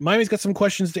Miami's got some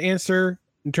questions to answer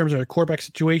in terms of their quarterback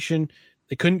situation.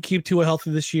 They couldn't keep Tua healthy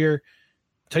this year.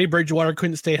 Teddy Bridgewater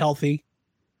couldn't stay healthy,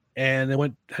 and they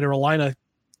had to rely on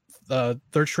a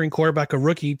 3rd string quarterback, a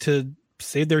rookie, to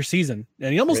save their season,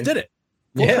 and he almost did it.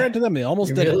 Full credit to them. They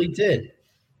almost did it. Really did.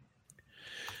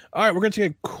 All right, we're going to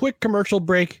take a quick commercial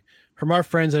break from our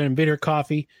friends at Invader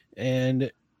Coffee,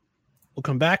 and we'll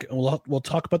come back and we'll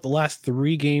talk about the last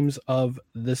 3 games of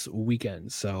this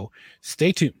weekend. So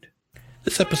stay tuned.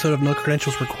 This episode of No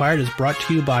Credentials Required is brought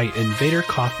to you by Invader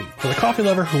Coffee. For the coffee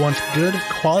lover who wants good,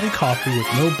 quality coffee with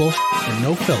no bullshit and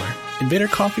no filler, Invader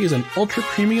Coffee is an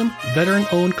ultra-premium,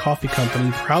 veteran-owned coffee company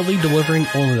proudly delivering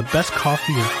only the best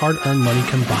coffee your hard-earned money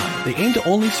can buy. They aim to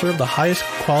only serve the highest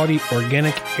quality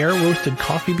organic, air-roasted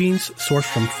coffee beans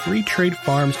sourced from free trade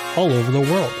farms all over the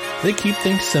world. They keep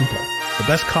things simple. The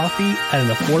best coffee at an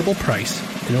affordable price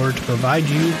in order to provide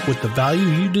you with the value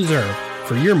you deserve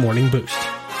for your morning boost.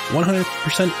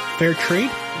 100% fair trade,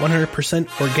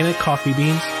 100% organic coffee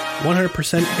beans,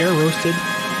 100% air-roasted,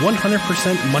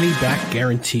 100% money-back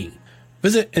guarantee.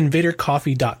 Visit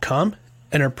invadercoffee.com,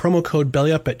 enter promo code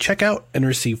BELLYUP at checkout, and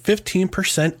receive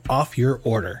 15% off your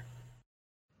order.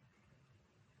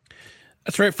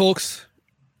 That's right, folks.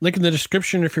 Link in the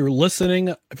description if you're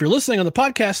listening. If you're listening on the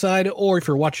podcast side, or if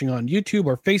you're watching on YouTube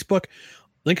or Facebook,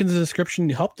 link in the description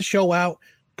to help the show out.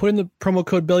 Put in the promo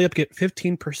code BELLYUP, get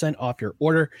 15% off your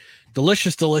order.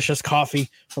 Delicious, delicious coffee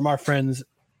from our friends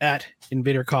at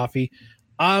Invader Coffee.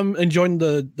 I'm enjoying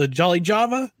the Jolly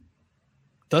Java.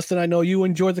 Dustin, I know you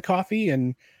enjoyed the coffee,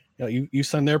 and you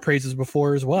sung their praises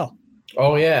before as well.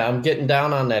 Oh yeah, I'm getting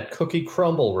down on that cookie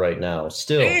crumble right now.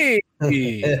 Still, hey,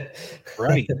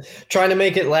 right? Trying to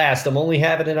make it last. I'm only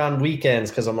having it on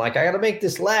weekends because I'm like, I got to make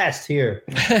this last here.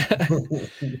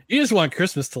 You just want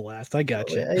Christmas to last. I got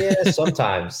you. Yeah,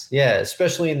 sometimes. Yeah,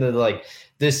 especially in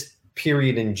this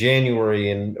period in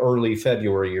January and early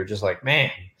February, you're just like,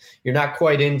 man, you're not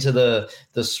quite into the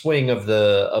swing of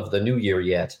the new year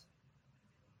yet.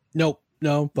 Nope,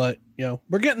 no, but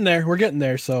we're getting there. We're getting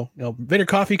there. So Invader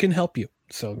Coffee can help you.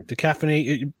 So to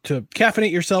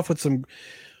caffeinate yourself with some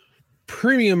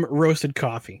premium roasted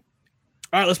coffee.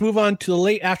 All right, let's move on to the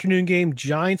late afternoon game.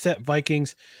 Giants at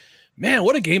Vikings. Man,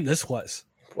 what a game this was!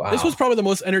 Wow. This was probably the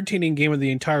most entertaining game of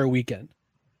the entire weekend.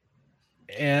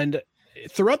 And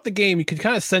throughout the game, you could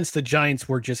kind of sense the Giants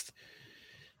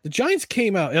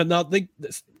came out. Now they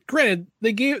spotted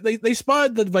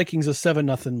the Vikings a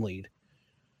 7-0 lead.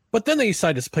 But then they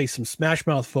decided to play some smash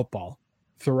mouth football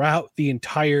throughout the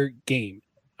entire game.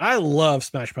 I love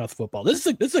smash mouth football. This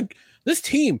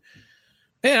team,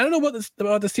 man, I don't know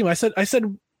about this team. I said I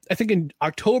think in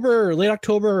October or late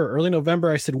October or early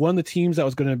November, I said one of the teams that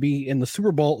was going to be in the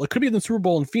Super Bowl, it could be in the Super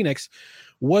Bowl in Phoenix,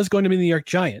 was going to be the New York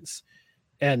Giants.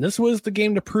 And this was the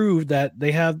game to prove that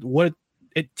they have what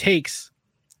it takes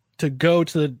to go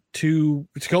to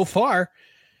go far.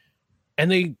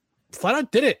 And they flat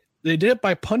out did it. They did it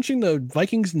by punching the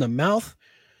Vikings in the mouth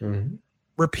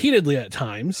repeatedly at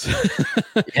times.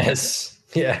 Yes.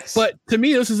 But to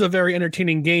me, this is a very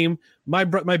entertaining game. My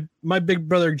big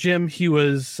brother Jim, he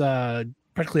was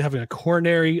practically having a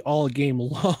coronary all game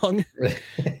long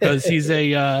because he's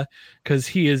a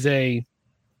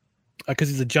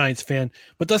Giants fan.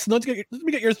 But Dustin, let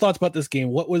me get your thoughts about this game.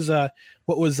 What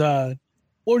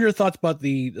were your thoughts about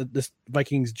this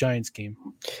Vikings Giants game?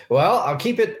 Well, I'll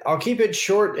keep it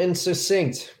short and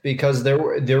succinct because there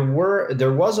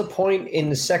was a point in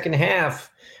the second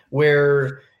half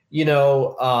where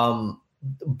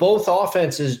both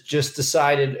offenses just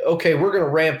decided, okay, we're going to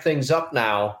ramp things up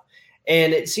now,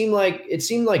 and it seemed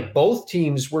like both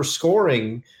teams were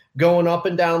scoring, going up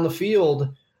and down the field,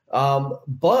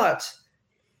 but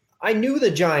I knew the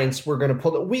Giants were going to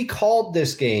pull it. We called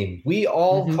this game. We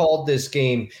all called this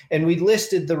game, and we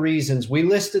listed the reasons. We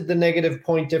listed the negative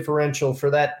point differential for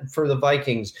the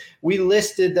Vikings. We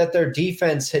listed that their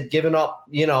defense had given up,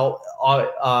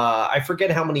 I forget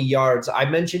how many yards. I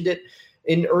mentioned it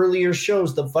in earlier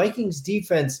shows. The Vikings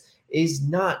defense is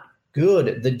not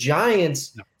good. The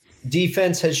Giants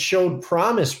defense has showed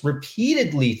promise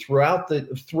repeatedly throughout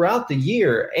the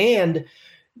year, and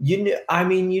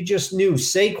you just knew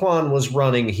Saquon was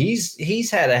running.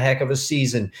 He's had a heck of a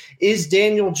season. Is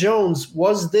Daniel Jones,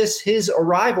 was this his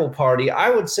arrival party? I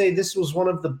would say this was one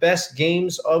of the best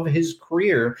games of his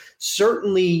career.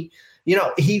 Certainly,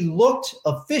 he looked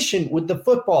efficient with the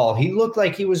football. He looked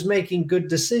like he was making good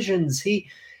decisions. He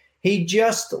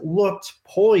just looked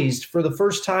poised for the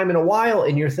first time in a while,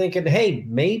 and you're thinking, hey,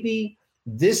 maybe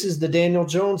this is the Daniel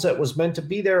Jones that was meant to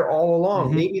be there all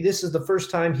along. Maybe this is the first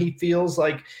time he feels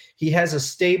like he has a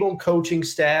stable coaching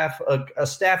staff, a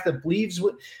staff that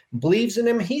believes in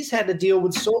him. He's had to deal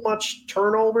with so much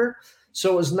turnover.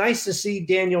 So it was nice to see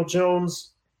Daniel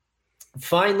Jones.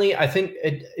 Finally, I think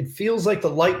it feels like the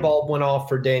light bulb went off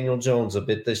for Daniel Jones a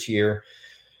bit this year.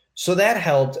 So that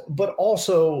helped. But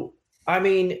also, I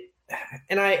mean,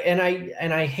 and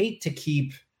I hate to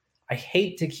keep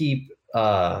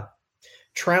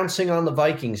trouncing on the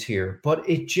Vikings here, but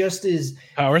it just is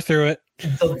power through it.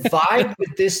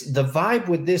 the vibe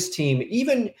with this team,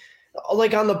 even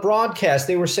like on the broadcast,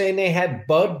 they were saying they had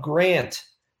Bud Grant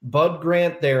Bud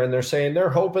Grant there, and they're saying they're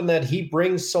hoping that he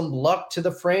brings some luck to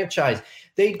the franchise.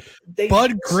 They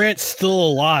Bud Grant's still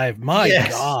alive. My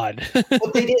God.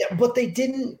 but they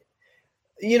didn't.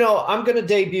 You know, I'm going to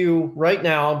debut right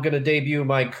now. I'm going to debut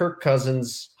my Kirk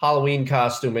Cousins Halloween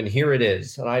costume, and here it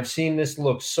is. And I've seen this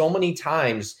look so many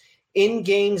times in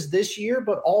games this year,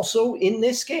 but also in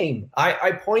this game.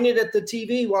 I pointed at the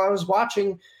TV while I was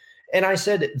watching, and I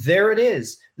said, there it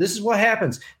is. This is what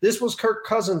happens. This was Kirk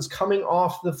Cousins coming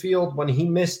off the field when he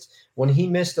missed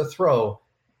a throw.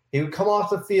 He would come off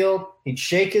the field, he'd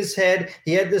shake his head,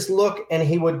 he had this look, and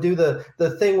he would do the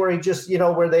thing where he just, you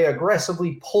know, where they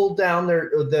aggressively pulled down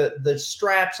the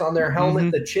straps on their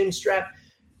helmet, the chin strap.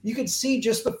 You could see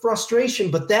just the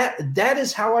frustration, but that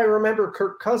is how I remember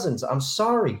Kirk Cousins. I'm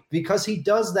sorry, because he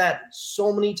does that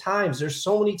so many times. There's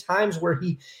so many times where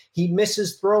he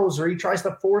misses throws or he tries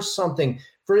to force something.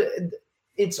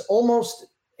 It's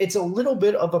a little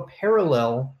bit of a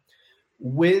parallel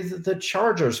with the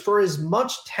Chargers. For as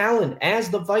much talent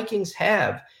as the Vikings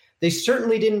have, they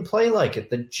certainly didn't play like it.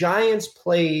 The Giants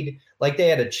played like they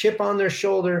had a chip on their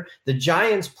shoulder. The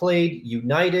Giants played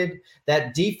united.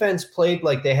 That defense played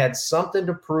like they had something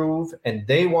to prove, and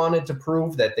they wanted to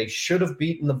prove that they should have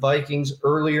beaten the Vikings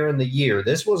earlier in the year.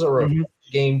 This was a revenge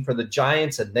game for the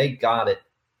Giants, and they got it.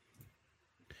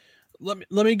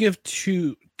 Let me give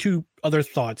two other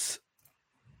thoughts.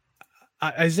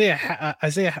 Isaiah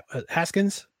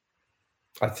Haskins,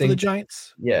 I think, for the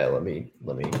Giants. Yeah, let me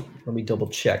double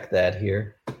check that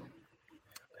here.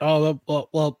 Oh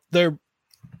well, their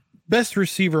best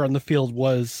receiver on the field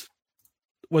was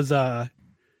Isaiah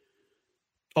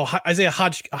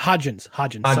Hodgins.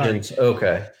 Hodgins,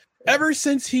 okay. Ever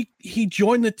since he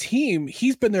joined the team,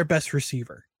 he's been their best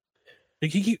receiver.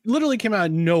 Like he literally came out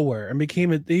of nowhere and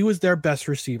he was their best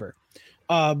receiver.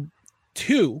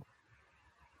 Two.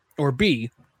 Or B,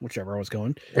 whichever I was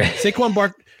going. Saquon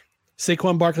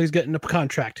Barkley's getting a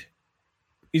contract.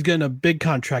 He's getting a big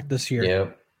contract this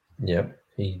year. Yep.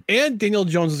 And Daniel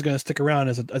Jones is going to stick around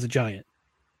as a Giant.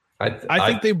 I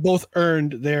think they've both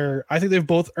earned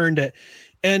it.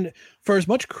 And for as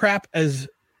much crap as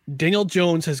Daniel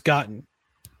Jones has gotten,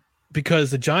 because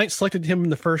the Giants selected him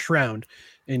in the first round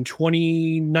in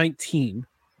 2019,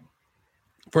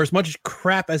 for as much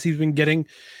crap as he's been getting,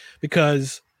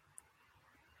 because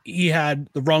he had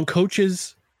the wrong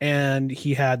coaches and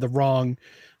he had the wrong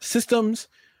systems.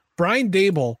 I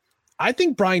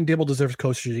think Brian Dable deserves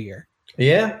Coach of the Year.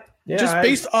 Yeah. Just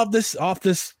based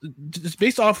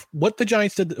off what the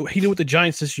Giants did, he did with the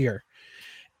Giants this year,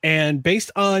 and based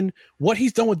on what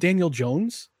he's done with Daniel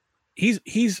Jones, he's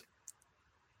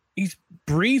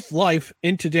breathed life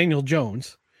into Daniel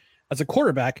Jones as a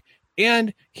quarterback,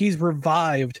 and he's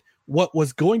revived what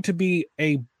was going to be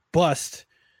a bust.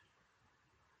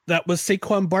 That was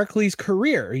Saquon Barkley's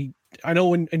career. I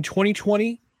know in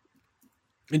 2020,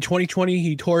 he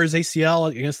tore his ACL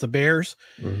against the Bears.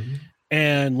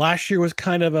 And last year was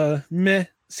kind of a meh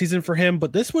season for him,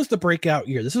 but this was the breakout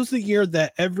year. This was the year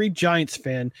that every Giants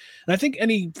fan, and I think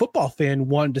any football fan,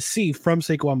 wanted to see from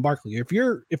Saquon Barkley. If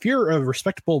you're a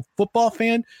respectable football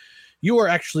fan, you are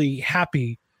actually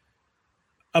happy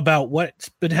about what's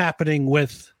been happening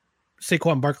with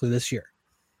Saquon Barkley this year.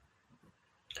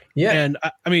 Yeah, and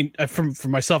I mean, from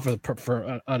myself,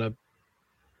 on a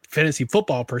fantasy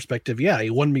football perspective, yeah, he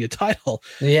won me a title.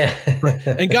 Yeah,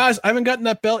 and guys, I haven't gotten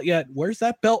that belt yet. Where's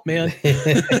that belt, man?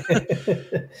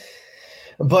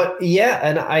 But yeah,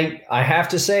 and I have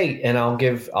to say, and I'll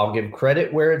give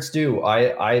credit where it's due.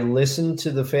 I listened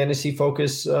to the Fantasy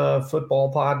Focus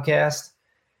football podcast,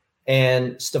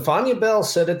 and Stephania Bell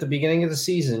said at the beginning of the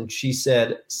season, she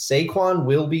said Saquon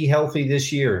will be healthy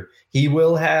this year. He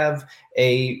will have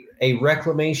a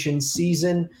reclamation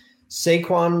season.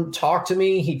 Saquon talked to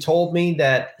me. He told me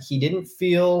that he didn't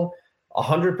feel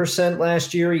 100%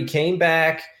 last year. He came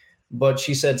back, but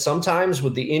she said sometimes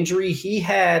with the injury he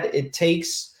had, it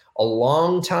takes a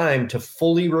long time to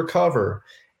fully recover.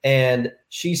 And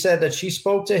she said that she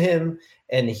spoke to him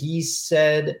and he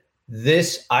said,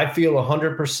 I feel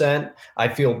 100%. I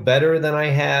feel better than I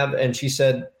have. And she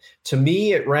said, to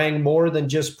me, it rang more than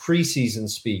just preseason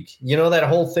speak. You know, that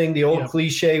whole thing, the old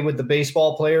cliche with the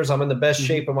baseball players, I'm in the best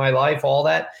shape of my life, all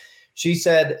that. She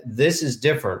said, this is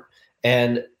different.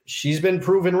 And she's been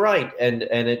proven right. And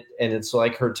it's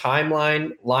like her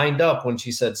timeline lined up when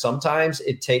she said, sometimes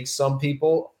it takes some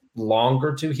people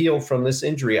longer to heal from this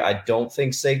injury. I don't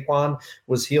think Saquon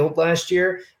was healed last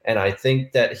year. And I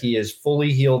think that he is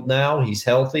fully healed now. He's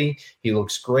healthy. He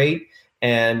looks great.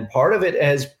 And part of it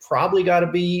has probably got to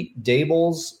be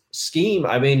Dable's scheme.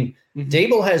 I mean,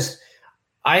 Dable has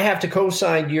I have to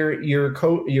co-sign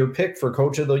your pick for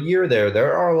coach of the year there.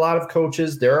 There are a lot of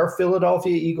coaches. There are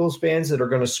Philadelphia Eagles fans that are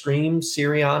going to scream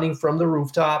Sirianni from the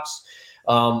rooftops.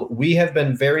 We have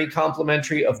been very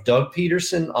complimentary of Doug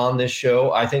Peterson on this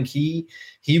show. I think he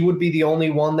would be the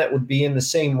only one that would be in the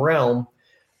same realm.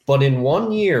 But in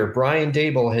 1 year, Brian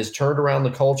Daboll has turned around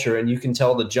the culture, and you can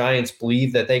tell the Giants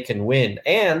believe that they can win.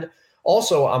 And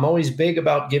also, I'm always big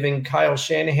about giving Kyle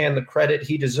Shanahan the credit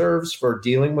he deserves for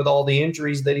dealing with all the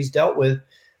injuries that he's dealt with.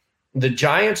 The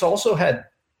Giants also had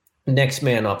next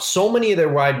man up. So many of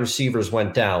their wide receivers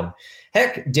went down.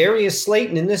 Heck, Darius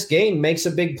Slayton in this game makes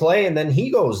a big play, and then he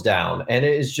goes down. And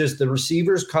it is just the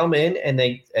receivers come in, and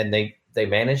they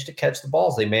manage to catch the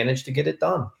balls. They manage to get it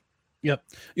done. Yep.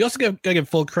 You also got to give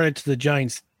full credit to the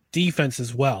Giants defense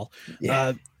as well.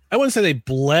 Yeah. I wouldn't say they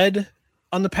bled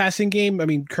on the passing game. I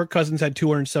mean, Kirk Cousins had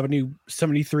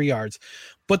 273 yards,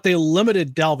 but they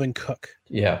limited Dalvin Cook.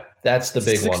 Yeah, that's the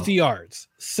big 60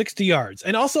 yards.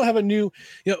 And also have a new,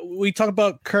 we talk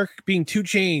about Kirk being two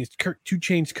chains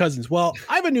Cousins. Well,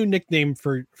 I have a new nickname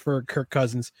for Kirk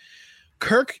Cousins.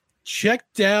 Kirk check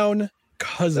down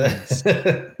Cousins.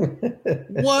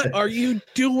 What are you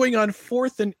doing on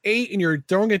 4th and 8 and you're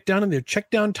throwing it down in their check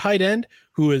down tight end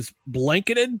who is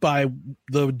blanketed by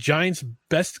the Giants'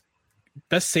 best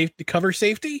safety cover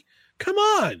safety? Come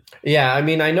on. Yeah, I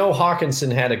mean, I know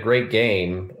Hawkinson had a great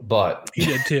game, but he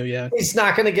did too, yeah. He's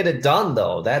not going to get it done,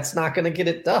 though. That's not going to get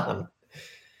it done.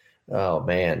 Oh,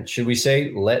 man. Should we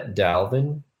say let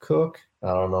Dalvin cook? I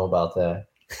don't know about that.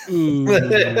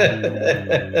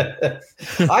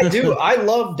 I do. I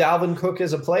love Dalvin Cook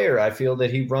as a player. I feel that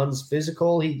he runs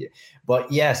physical. But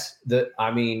yes,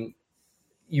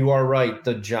 you are right.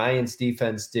 The Giants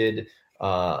defense did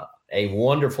a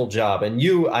wonderful job. And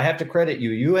I have to credit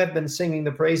you. You have been singing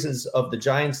the praises of the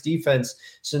Giants defense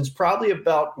since probably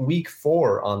about week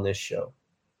 4 on this show.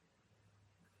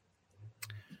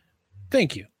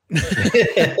 Thank you.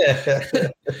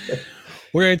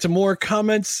 We're into more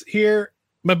comments here.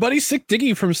 My buddy Sick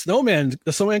Diggy from Snowman,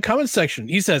 the Snowman comment section.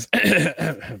 He says,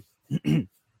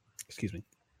 excuse me.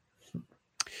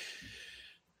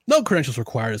 No credentials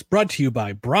required is brought to you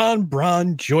by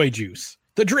Bron Joy Juice,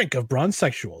 the drink of bronze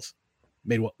sexuals,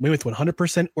 made with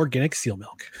 100% organic seal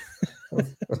milk.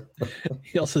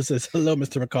 He also says, hello,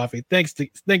 Mr. McCoffey. Thanks,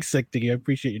 Sick Diggy. I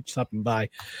appreciate you stopping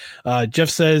by. Jeff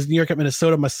says, New York at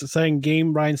Minnesota, must exciting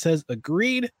game. Ryan says,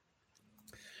 agreed.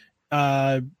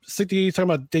 Sick Diggy talking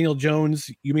about Daniel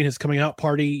Jones. You mean his coming out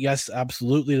party? Yes,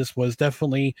 absolutely. This was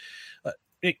definitely I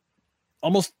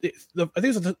think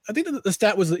the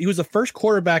stat was that he was the first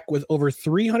quarterback with over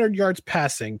 300 yards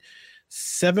passing,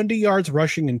 70 yards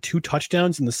rushing, and 2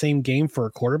 touchdowns in the same game for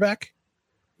a quarterback.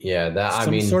 Yeah,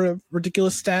 sort of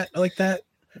ridiculous stat like that.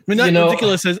 I mean,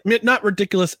 not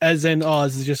ridiculous as in,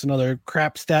 this is just another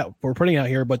crap stat we're putting out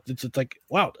here, but it's like,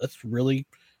 wow, that's really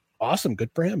awesome.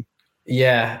 Good for him.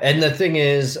 Yeah, and the thing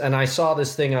is, and I saw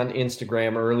this thing on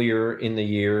Instagram earlier in the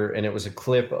year, and it was a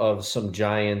clip of some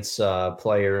Giants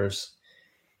players,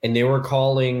 and they were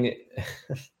calling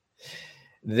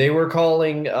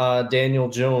Daniel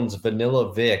Jones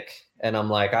Vanilla Vic, and I'm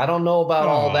like, I don't know about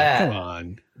all that. Come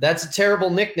on, that's a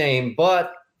terrible nickname,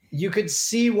 but you could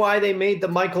see why they made the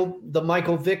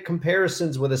Michael Vick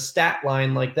comparisons with a stat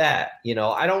line like that.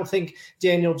 I don't think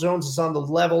Daniel Jones is on the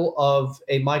level of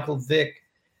a Michael Vick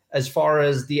as far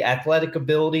as the athletic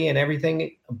ability and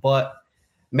everything, but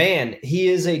man, he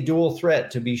is a dual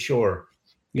threat to be sure.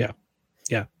 Yeah.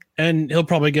 And he's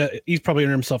probably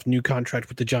earned himself a new contract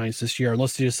with the Giants this year,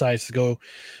 unless he decides to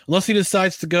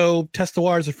go test the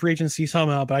waters of free agency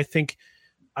somehow. But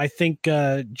I think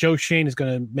Joe Shane is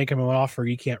going to make him an offer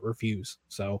he can't refuse.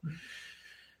 So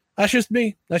that's just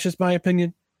me. That's just my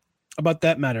opinion about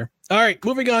that matter. All right,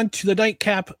 moving on to the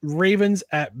nightcap. Ravens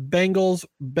at Bengals.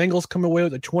 Bengals come away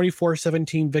with a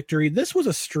 24-17 victory. This was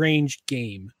a strange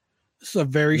game. This is a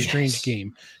very strange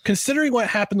game, considering what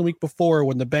happened the week before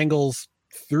when the Bengals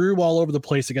threw all over the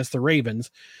place against the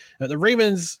Ravens. The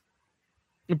Ravens,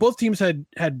 both teams had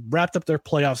wrapped up their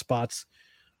playoff spots.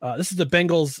 This is the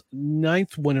Bengals'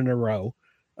 9th win in a row.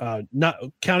 Not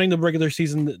counting the regular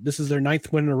season, this is their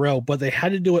 9th win in a row, but they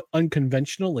had to do it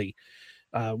unconventionally.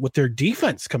 With their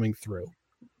defense coming through.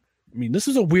 I mean, this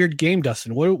is a weird game,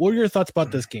 Dustin. What are your thoughts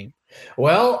about this game?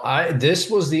 Well, this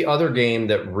was the other game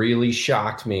that really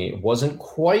shocked me. It wasn't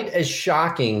quite as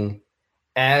shocking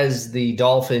as the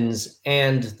Dolphins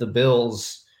and the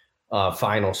Bills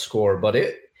final score, but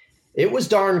it was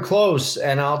darn close.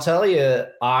 And I'll tell you,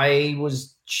 I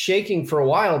was shaking for a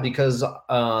while because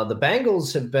the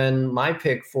Bengals have been my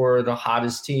pick for the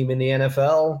hottest team in the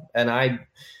NFL, and I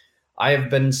I have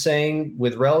been saying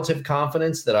with relative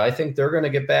confidence that I think they're going to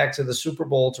get back to the Super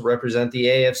Bowl to represent the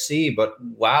AFC, but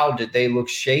wow, did they look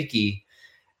shaky.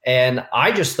 And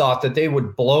I just thought that they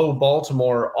would blow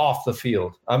Baltimore off the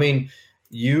field. I mean,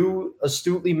 you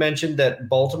astutely mentioned that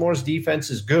Baltimore's defense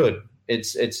is good.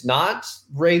 It's not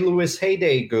Ray Lewis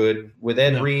heyday good with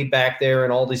Ed Reed back there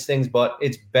and all these things, but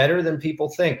it's better than people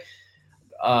think.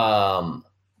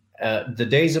 The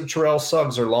days of Terrell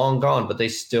Suggs are long gone, but they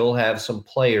still have some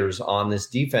players on this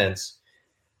defense.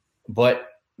 But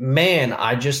man,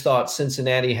 I just thought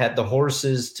Cincinnati had the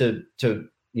horses to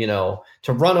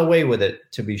run away with it,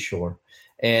 to be sure.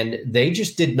 And they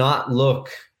just did not look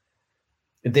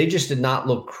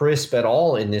crisp at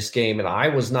all in this game. And I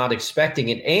was not expecting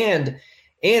it. And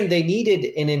they needed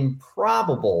an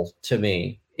improbable,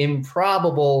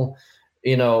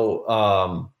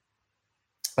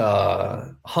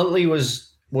 Huntley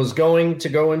was going to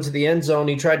go into the end zone.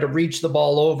 He tried to reach the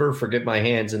ball over. Forget my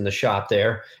hands in the shot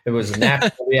there. It was a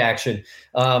natural reaction.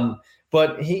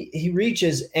 But he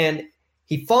reaches and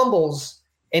he fumbles,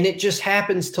 and it just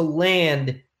happens to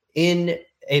land in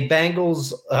a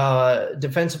Bengals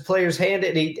defensive player's hand,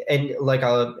 and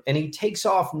he takes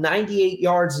off 98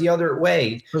 yards the other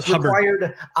way.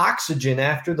 Required oxygen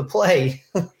after the play.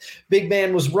 Big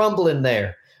man was rumbling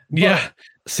there. Yeah,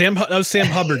 that was Sam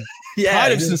Hubbard.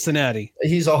 Pride of Cincinnati.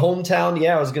 He's a hometown.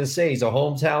 Yeah, I was going to say he's a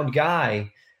hometown guy.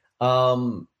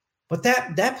 But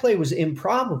that play was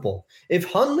improbable. If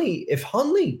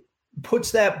Huntley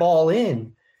puts that ball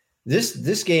in,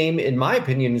 this game, in my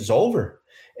opinion, is over.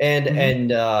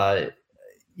 And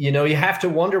you have to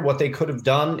wonder what they could have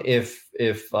done if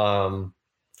Lamar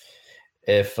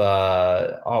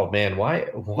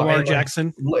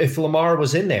Jackson, if Lamar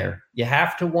was in there. You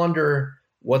have to wonder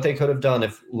what they could have done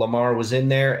if Lamar was in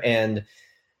there. And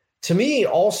to me,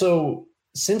 also,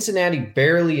 Cincinnati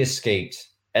barely escaped.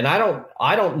 And I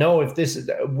don't know if this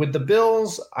with the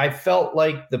Bills, I felt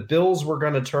like the Bills were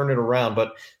going to turn it around,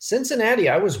 but Cincinnati,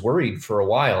 I was worried for a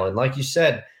while. And like you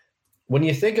said, when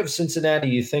you think of Cincinnati,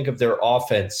 you think of their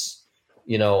offense,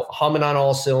 humming on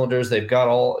all cylinders. They've got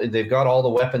all the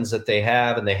weapons that they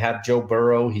have, and they have Joe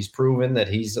Burrow. He's proven that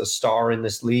he's a star in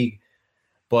this league.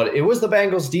 But it was the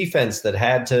Bengals defense that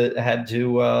had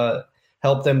to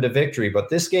help them to victory. But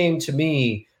this game, to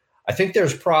me, I think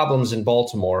there's problems in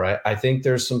Baltimore. I think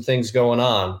there's some things going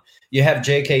on. You have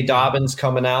J.K. Dobbins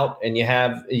coming out, and you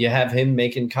have him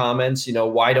making comments.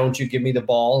 Why don't you give me the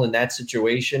ball in that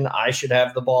situation? I should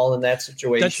have the ball in that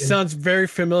situation. That sounds very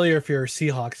familiar if you're a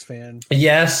Seahawks fan.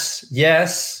 Yes,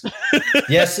 yes,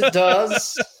 it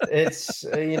does. It's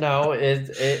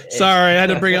sorry, I had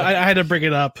to bring it. I had to bring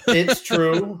it up. It's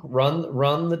true.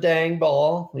 Run the dang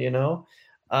ball.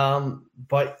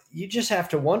 But you just have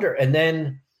to wonder, and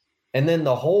then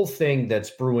the whole thing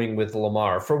that's brewing with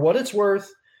Lamar. For what it's worth,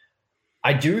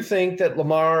 I do think that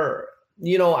Lamar,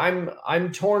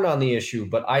 I'm torn on the issue,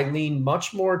 but I lean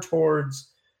much more towards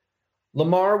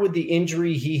Lamar with the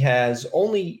injury he has.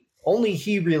 Only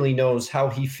he really knows how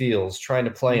he feels trying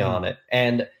to play on it.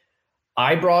 And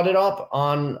I brought it up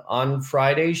on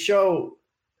Friday's show.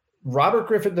 Robert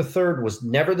Griffin III was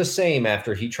never the same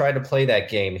after he tried to play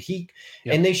that game.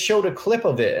 And they showed a clip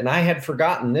of it, and I had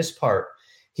forgotten this part.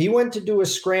 He went to do a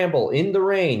scramble in the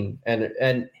rain,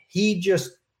 and he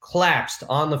just collapsed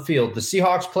on the field. The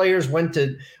Seahawks players went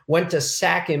to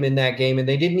sack him in that game, and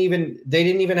they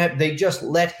just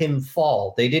let him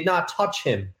fall. They did not touch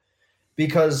him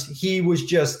because he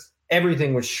was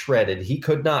everything was shredded. He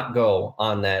could not go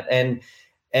on that.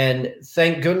 And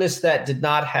thank goodness that did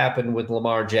not happen with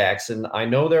Lamar Jackson. I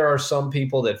know there are some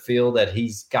people that feel that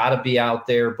he's got to be out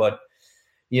there, but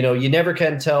you never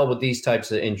can tell with these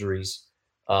types of injuries.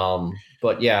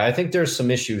 But yeah, I think there's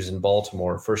some issues in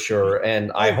Baltimore for sure.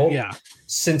 And I hope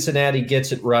Cincinnati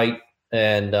gets it right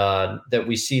and that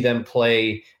we see them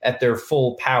play at their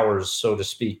full powers, so to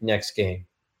speak, next game.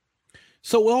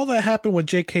 So all that happened with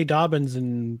J.K. Dobbins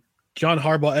and John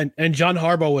Harbaugh and John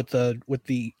Harbaugh with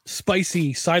the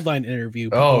spicy sideline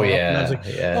interview. Oh yeah. And I was like,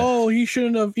 oh, he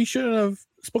shouldn't have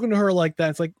spoken to her like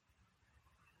that. It's like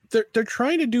they're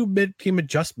trying to do mid-game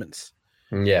adjustments.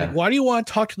 Yeah. Like, why do you want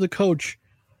to talk to the coach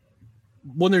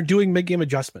when they're doing mid-game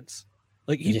adjustments?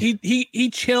 Like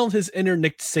he channeled his inner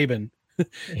Nick Saban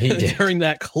during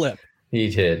that clip. He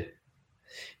did.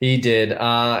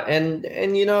 And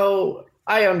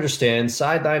I understand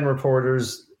sideline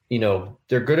reporters,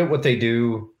 they're good at what they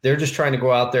do. They're just trying to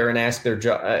go out there and ask their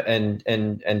job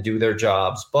and do their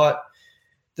jobs. But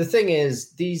the thing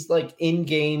is, these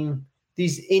in-game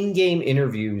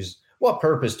interviews, what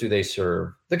purpose do they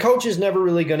serve? The coach is never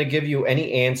really going to give you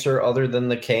any answer other than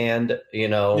the canned,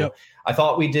 Yep. I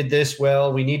thought we did this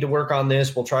well. We need to work on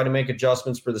this. We'll try to make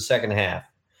adjustments for the second half.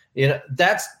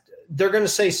 They're going to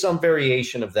say some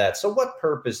variation of that. So what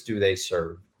purpose do they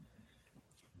serve?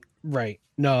 Right.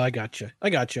 No, I got you. I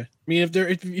mean,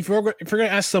 if we're going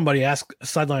to ask somebody, ask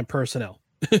sideline personnel.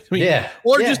 I mean,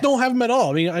 or just don't have them at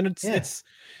all. I mean, and it's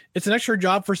an extra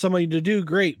job for somebody to do.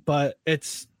 Great, but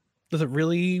does it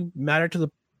really matter to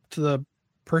the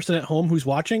person at home who's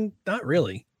watching? Not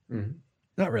really. Mm-hmm.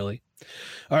 Not really.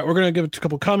 All right, we're going to give a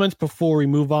couple comments before we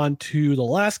move on to the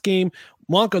last game.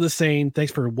 Wonka the saying,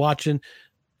 thanks for watching.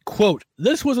 Quote,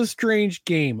 this was a strange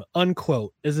game,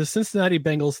 unquote, is the Cincinnati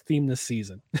Bengals theme this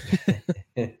season.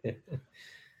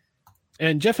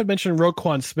 And Jeff had mentioned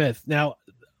Roquan Smith. Now,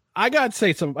 I got to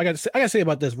say something. I got to say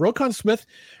about this. Roquan Smith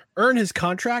earned his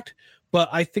contract, but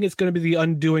I think it's going to be the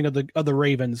undoing of the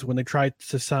Ravens when they try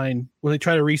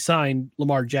to re-sign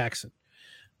Lamar Jackson.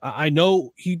 I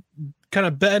know he kind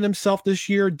of bet on himself this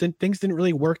year. Things didn't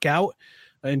really work out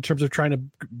in terms of trying to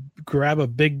grab a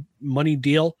big money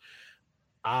deal.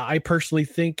 I personally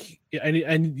think,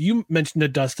 and you mentioned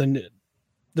it, Dustin,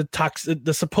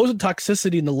 the supposed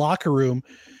toxicity in the locker room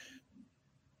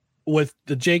with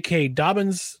the J.K.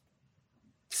 Dobbins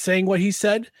saying what he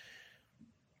said.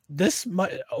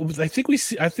 I think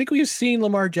we've seen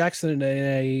Lamar Jackson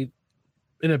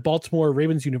in a Baltimore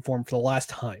Ravens uniform for the last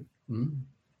time. Mm-hmm.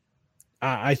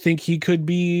 I think he could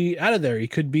be out of there. He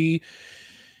could be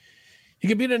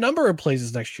in a number of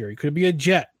places next year. He could be a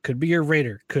Jet, could be a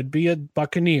Raider, could be a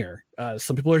Buccaneer.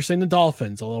 Some people are saying the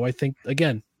Dolphins, although I think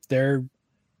again they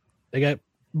got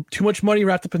too much money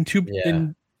wrapped up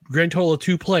in grand total of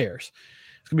 2 players.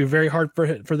 It's gonna be very hard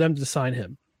for them to sign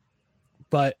him.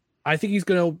 But I think he's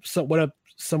gonna end up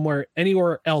somewhere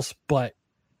anywhere else but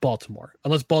Baltimore,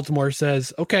 unless Baltimore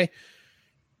says, "Okay,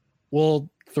 we'll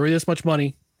throw you this much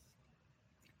money.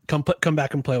 Come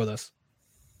back and play with us."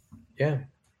 Yeah,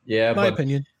 my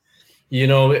opinion.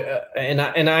 And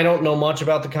I don't know much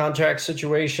about the contract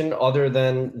situation other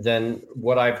than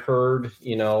what I've heard,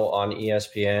 on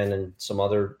ESPN and some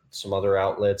other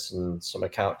outlets and some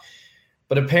account.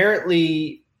 But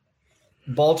apparently,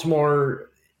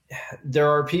 Baltimore, there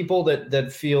are people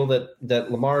that feel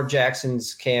that Lamar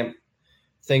Jackson's camp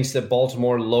thinks that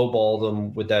Baltimore lowballed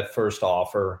them with that first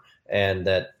offer, and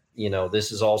that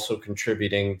this is also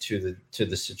contributing to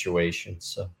the situation.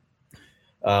 So.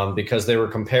 Because they were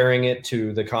comparing it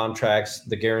to the contracts,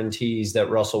 the guarantees that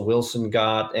Russell Wilson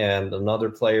got, and another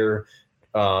player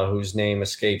whose name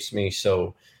escapes me.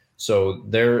 So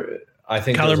there, I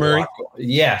think Kyler Murray.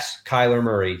 Yes, Kyler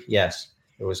Murray. Yes,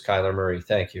 it was Kyler Murray.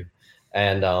 Thank you.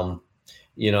 And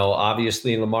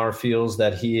obviously Lamar feels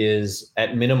that he is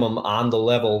at minimum on the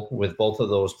level with both of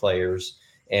those players,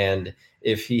 and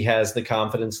if he has the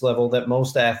confidence level that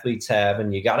most athletes have,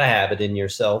 and you got to have it in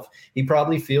yourself, he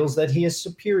probably feels that he is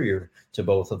superior to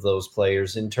both of those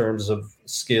players in terms of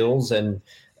skills and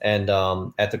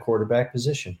at the quarterback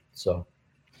position. So,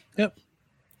 yep.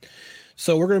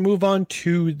 So we're going to move on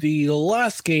to the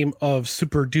last game of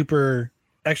super duper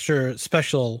extra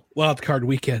special wild card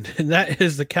weekend, and that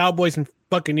is the Cowboys and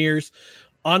Buccaneers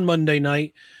on Monday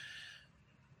night.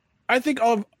 I think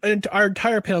our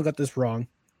entire panel got this wrong.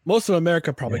 Most of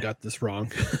America probably got this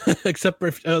wrong, except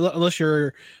for unless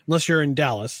you're in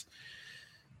Dallas.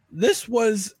 This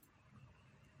was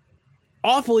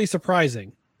awfully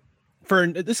surprising. For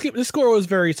this score was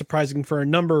very surprising for a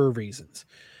number of reasons.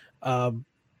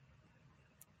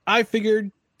 I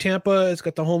figured Tampa has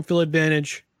got the home field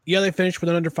advantage. Yeah, they finished with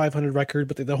an under 500 record,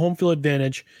 but the home field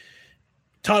advantage.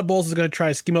 Todd Bowles is going to try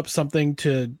to scheme up something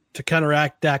to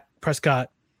counteract Dak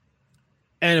Prescott,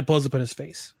 and it blows up in his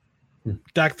face.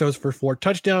 Dak throws for 4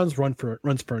 touchdowns,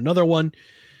 runs for another one.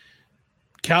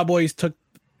 Cowboys took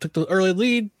the early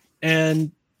lead,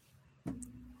 and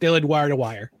they led wire to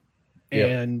wire. Yep.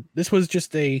 And this was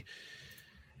just it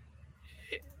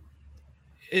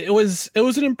was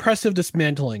an impressive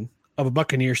dismantling of a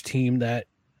Buccaneers team that,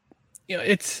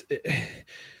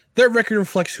 their record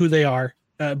reflects who they are.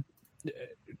 Bill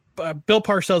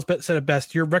Parcells said it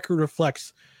best. Your record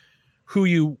reflects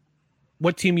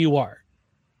what team you are.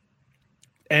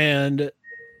 And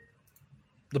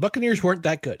the Buccaneers weren't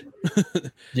that good.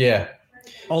 Yeah.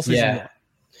 All season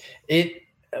long.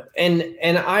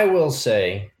 And I will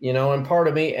say, and part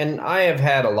of me, and I have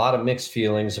had a lot of mixed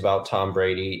feelings about Tom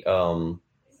Brady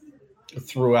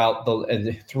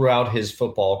throughout his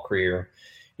football career.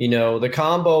 The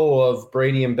combo of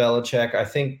Brady and Belichick, I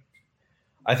think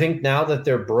I think now that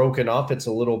they're broken up, it's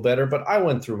a little better. But I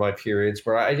went through my periods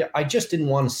where I just didn't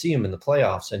want to see them in the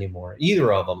playoffs anymore,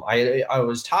 either of them. I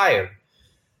was tired.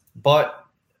 But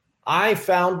I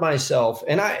found myself,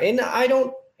 and I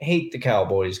don't hate the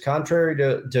Cowboys. Contrary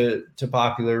to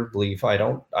popular belief, I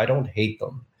don't hate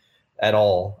them at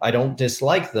all. I don't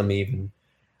dislike them even.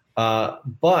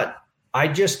 But I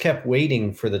just kept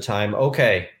waiting for the time.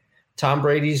 Okay, Tom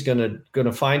Brady's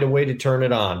gonna find a way to turn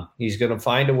it on. He's gonna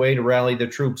find a way to rally the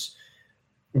troops.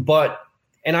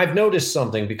 And I've noticed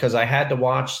something because I had to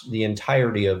watch the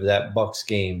entirety of that Bucs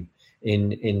game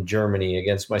in Germany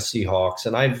against my Seahawks,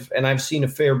 and I've seen a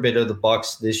fair bit of the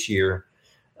Bucs this year,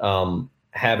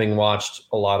 having watched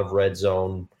a lot of Red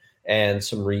Zone and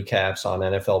some recaps on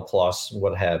NFL Plus,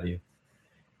 what have you.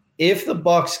 If the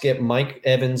Bucs get Mike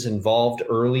Evans involved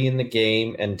early in the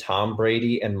game and Tom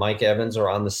Brady and Mike Evans are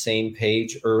on the same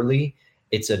page early,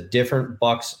 it's a different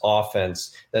Bucs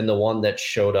offense than the one that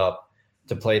showed up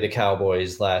to play the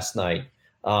Cowboys last night.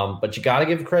 But you got to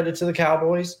give credit to the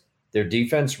Cowboys. Their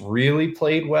defense really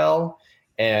played well.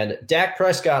 And Dak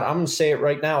Prescott, I'm going to say it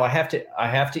right now, I have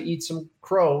to eat some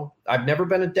crow. I've never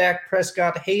been a Dak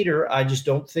Prescott hater. I just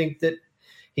don't think that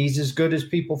he's as good as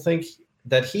people think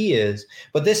that he is.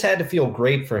 But this had to feel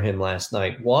great for him last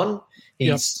night. One,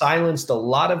 he silenced a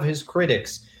lot of his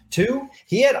critics. Two,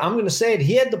 he had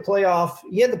the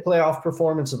playoff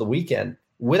performance of the weekend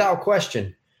without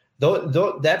question.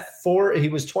 He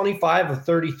was 25 of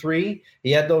 33.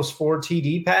 He had those 4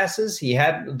 TD passes. He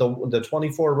had the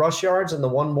 24 rush yards and the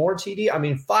 1 more TD. I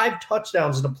mean, 5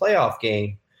 touchdowns in a playoff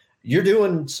game. You're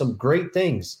doing some great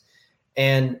things.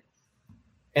 And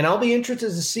I'll be interested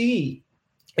to see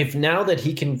if now that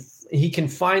he can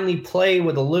finally play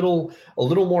with a little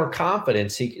more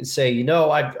confidence, he can say,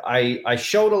 I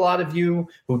showed a lot of you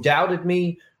who doubted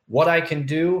me what I can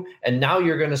do, and now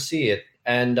you're going to see it.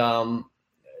 And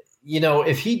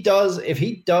if he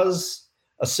does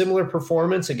a similar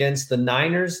performance against the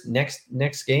Niners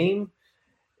next game,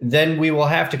 then we will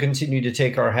have to continue to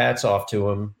take our hats off to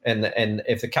him. And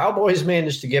if the Cowboys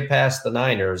manage to get past the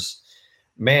Niners,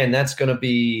 man, that's going to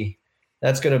be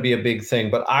a big thing.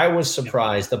 But I was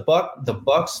surprised. The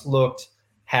Bucs looked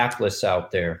hapless out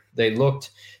there. They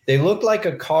looked like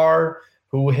a car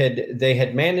they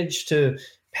had managed to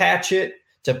patch it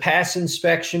to pass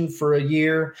inspection for a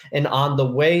year, and on the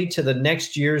way to the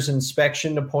next year's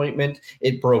inspection appointment,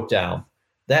 it broke down.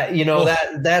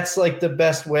 That's like the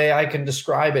best way I can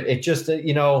describe it. It just,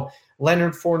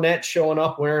 Leonard Fournette showing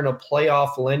up wearing a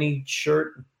playoff Lenny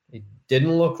shirt, it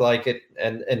didn't look like it.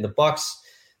 And the Bucs,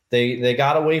 they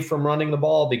got away from running the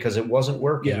ball because it wasn't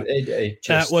working. Yeah.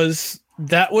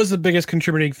 That was the biggest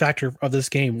contributing factor of this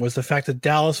game, was the fact that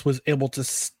Dallas was able to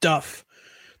stuff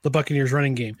the Buccaneers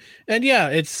running game. And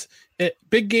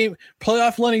big game.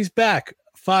 Playoff Lenny's back,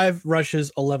 5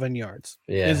 rushes, 11 yards.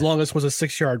 Yeah. His longest was a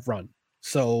 6-yard run.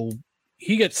 So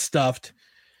he gets stuffed.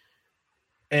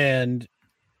 And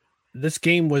this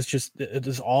game was just, it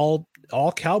was all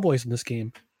Cowboys in this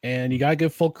game. And you got to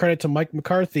give full credit to Mike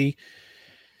McCarthy.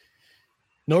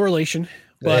 No relation,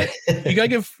 but you got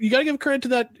to give credit to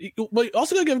that. But you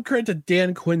also got to give credit to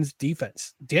Dan Quinn's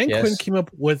defense. Quinn came up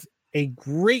with a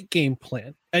great game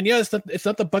plan. And it's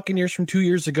not the Buccaneers from 2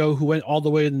 years ago who went all the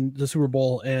way in the Super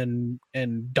Bowl and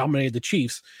dominated the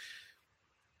Chiefs.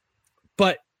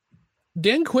 But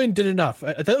Dan Quinn did enough.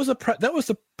 That was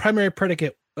the primary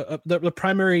predicate. The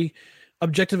primary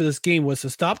objective of this game was to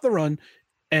stop the run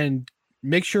and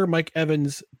make sure Mike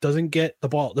Evans doesn't get the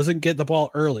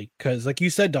ball early. Because, like you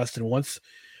said, Dustin,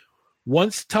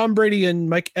 once Tom Brady and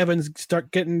Mike Evans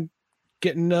start getting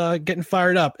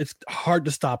fired up, it's hard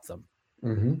to stop them.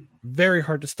 Mm-hmm. Very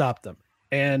hard to stop them.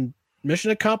 And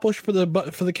mission accomplished for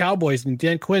the Cowboys. And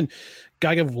Dan Quinn,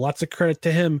 gotta give lots of credit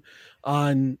to him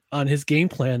on his game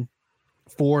plan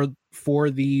for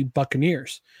the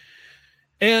Buccaneers.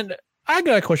 And I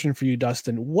got a question for you,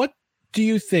 Dustin. What do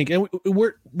you think? And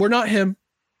we're not him.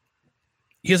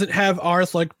 He doesn't have our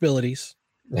athletic abilities.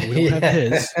 We don't have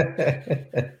his.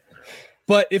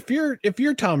 But if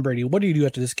you're Tom Brady, what do you do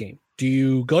after this game? Do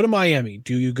you go to Miami?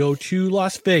 Do you go to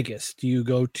Las Vegas? Do you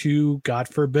go to, God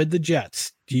forbid, the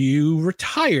Jets? Do you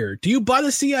retire? Do you buy the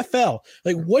CFL?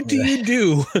 Like, what do you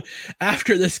do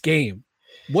after this game?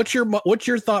 What's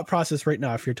your thought process right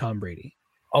now if you're Tom Brady?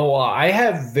 Oh, I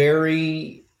have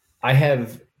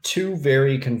 2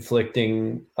 very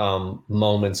conflicting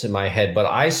moments in my head, but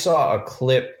I saw a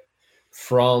clip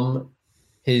from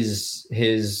his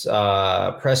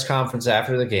press conference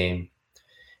after the game,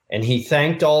 and he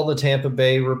thanked all the Tampa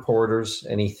Bay reporters,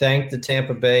 and he thanked the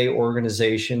Tampa Bay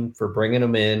organization for bringing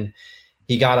him in.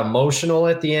 He got emotional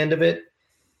at the end of it.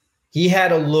 He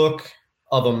had a look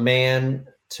of a man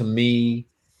to me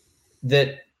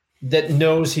that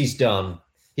knows he's done.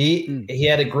 He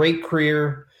had a great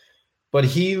career, but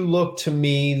he looked to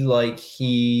me like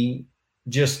he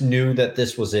just knew that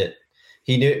this was it.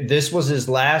 He knew this was his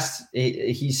last.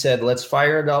 He said, let's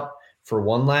fire it up for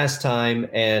one last time.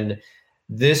 And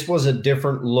this was a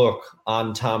different look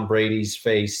on Tom Brady's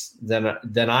face than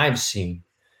I've seen.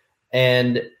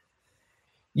 And,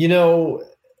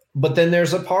 but then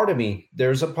there's a part of me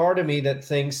that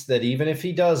thinks that even if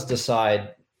he does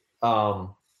decide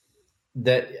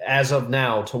that as of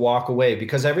now to walk away,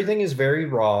 because everything is very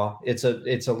raw, it's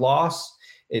a loss.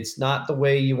 It's not the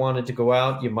way you wanted to go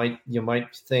out. You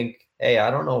might think, hey,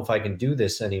 I don't know if I can do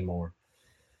this anymore.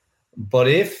 But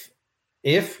if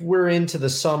we're into the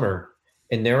summer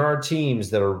and there are teams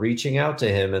that are reaching out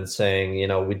to him and saying,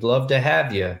 we'd love to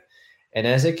have you. And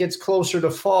as it gets closer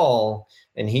to fall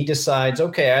and he decides,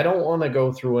 okay, I don't want to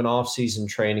go through an off-season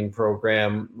training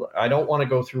program. I don't want to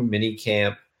go through mini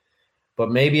camp,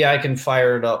 but maybe I can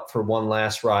fire it up for one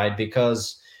last ride,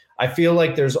 because I feel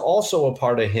like there's also a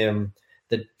part of him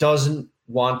that doesn't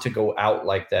want to go out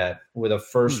like that with a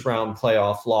first-round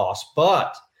playoff loss.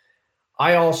 But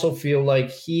I also feel like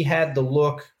he had the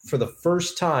look for the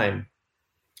first time,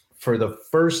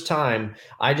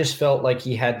 I just felt like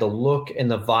he had the look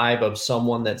and the vibe of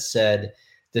someone that said,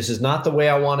 this is not the way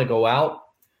I want to go out,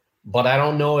 but I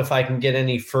don't know if I can get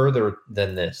any further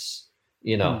than this.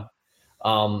 The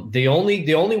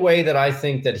only way that I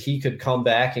think that he could come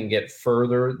back and get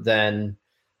further than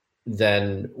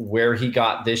where he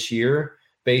got this year,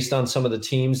 based on some of the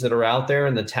teams that are out there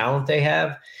and the talent they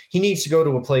have, he needs to go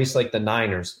to a place like the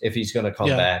Niners if he's going to come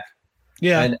back.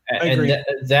 Yeah, and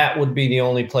that would be the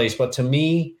only place. But to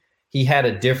me, he had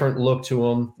a different look to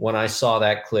him when I saw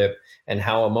that clip and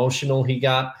how emotional he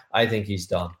got. I think he's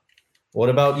done. What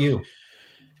about you?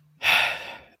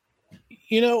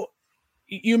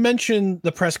 You mentioned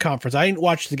the press conference. I didn't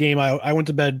watch the game. I went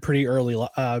to bed pretty early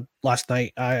last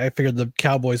night. I figured the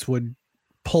Cowboys would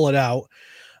pull it out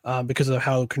because of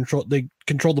how they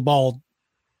controlled the ball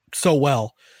so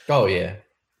well. Oh, yeah.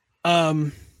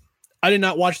 I did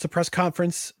not watch the press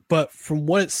conference, but from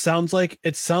what it sounds like,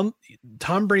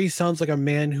 Tom Brady sounds like a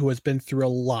man who has been through a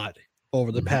lot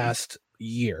over the past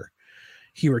year.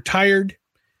 He retired.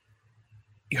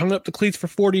 He hung up the cleats for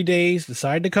 40 days,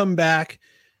 decided to come back.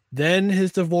 Then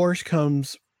his divorce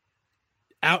comes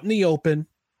out in the open.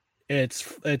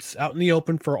 It's out in the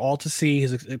open for all to see.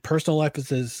 His personal life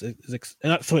is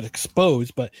not so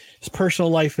exposed, but his personal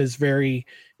life is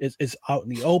out in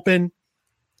the open.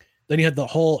 Then you had the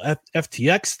whole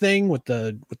FTX thing with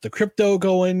the crypto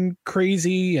going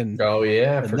crazy, and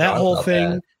and that whole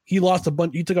thing. That. He lost a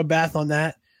bunch. He took a bath on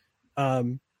that.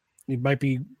 He might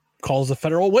be called as a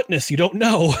federal witness. You don't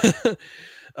know.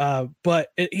 But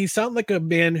he sounded like a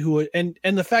man who, and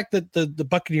the fact that the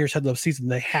Buccaneers had the season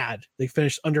they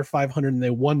finished under 500 and they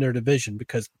won their division,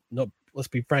 because let's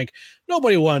be frank,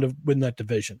 nobody wanted to win that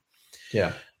division.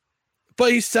 Yeah.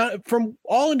 But he sound, from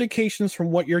all indications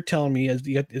from what you're telling me, is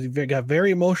he got very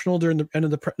emotional during the end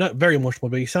of not very emotional,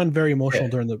 but he sounded very emotional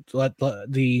during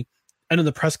the end of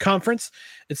the press conference.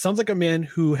 It sounds like a man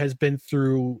who has been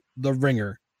through the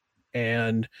ringer,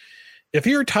 and if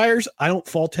he retires, I don't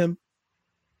fault him.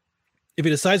 If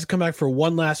he decides to come back for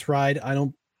one last ride, I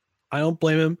don't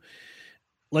blame him.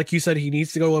 Like you said, he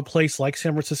needs to go to a place like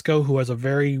San Francisco, who has a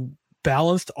very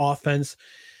balanced offense.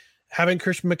 Having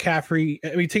Christian McCaffrey,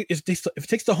 I mean, if it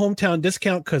takes the hometown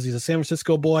discount because he's a San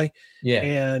Francisco boy,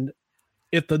 and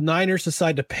if the Niners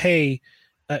decide to pay,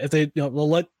 if they they'll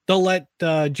let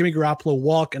Jimmy Garoppolo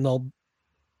walk, and they'll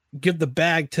give the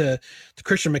bag to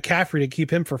Christian McCaffrey to keep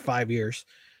him for 5 years.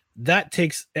 That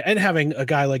takes, and having a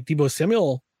guy like Deebo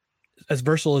Samuel, as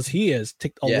versatile as he is,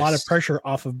 take a lot of pressure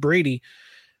off of Brady.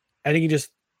 I think he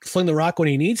just sling the rock when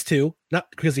he needs to,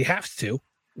 not because he has to,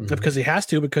 not because he has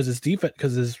to, because his defense,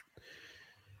 because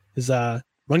his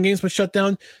run game's been shut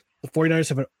down. The 49ers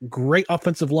have a great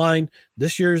offensive line.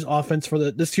 This year's offensive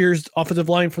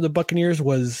line for the Buccaneers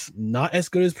was not as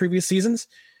good as previous seasons.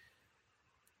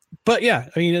 But yeah,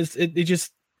 I mean,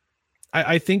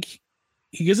 I think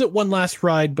he gives it one last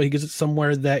ride, but he gives it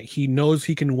somewhere that he knows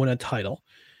he can win a title.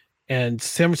 And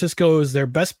San Francisco is their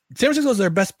best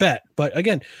bet. But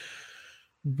again,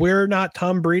 we're not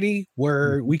Tom Brady,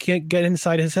 where we can't get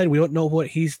inside his head. We don't know what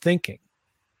he's thinking.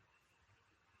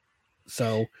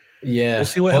 So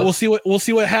we'll see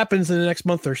what happens in the next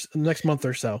month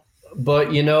or so. But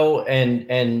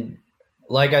and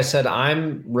like I said,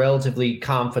 I'm relatively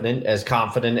confident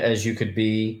as you could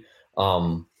be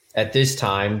at this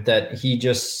time, that he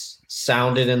just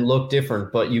sounded and looked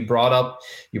different. But you brought up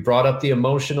the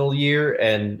emotional year,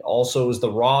 and also is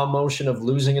the raw emotion of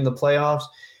losing in the playoffs.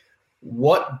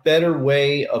 What better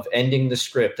way of ending the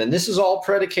script? And this is all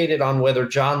predicated on whether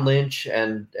John Lynch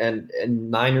and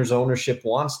Niners ownership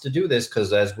wants to do this,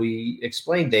 because as we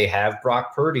explained, they have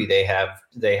Brock Purdy, they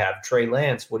have Trey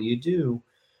Lance. What do you do?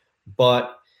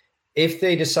 But if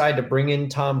they decide to bring in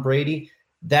Tom Brady,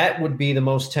 that would be the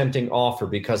most tempting offer,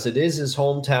 because it is his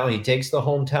hometown. He takes the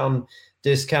hometown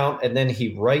discount, and then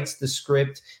he writes the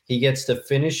script. He gets to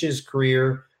finish his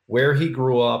career where he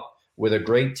grew up, with a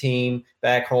great team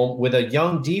back home, with a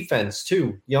young defense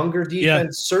too. Younger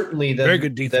defense, certainly than, very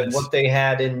good defense, than what they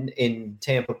had in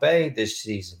Tampa Bay this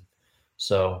season.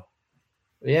 So,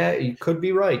 yeah, you could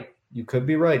be right. You could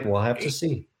be right. We'll have to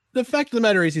see. The fact of the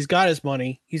matter is, he's got his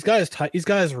money. He's got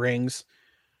his rings.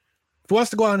 If he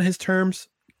wants to go out on his terms,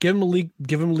 give him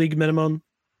league minimum,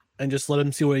 and just let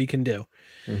him see what he can do.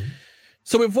 Mm-hmm.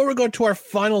 So before we go to our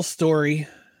final story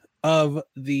of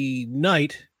the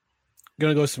night,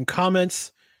 going to go with some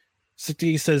comments.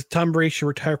 60 says Tom Brady should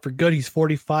retire for good. He's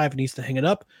 45 and needs to hang it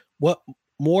up. What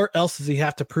more else does he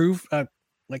have to prove?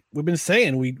 Like we've been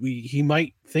saying, he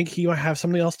might think he might have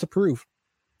something else to prove.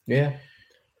 Yeah.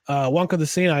 Wonka the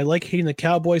Saint, I like hating the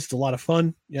Cowboys. It's a lot of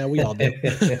fun. Yeah, we all do.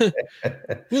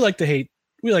 We like to hate.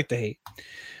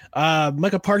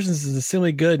 Micah Parsons is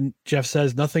extremely good. Jeff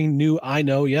says nothing new. I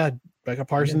know. Yeah, Micah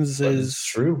Parsons is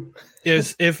true.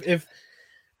 Is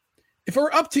if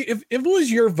we're up to if it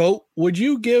was your vote, would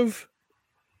you give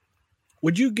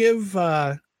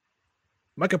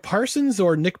Micah Parsons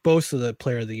or Nick Bosa the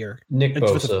player of the year? Nick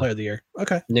Bosa, player of the year.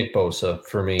 Okay. Nick Bosa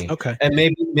for me. Okay. And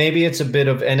maybe it's a bit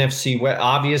of NFC West.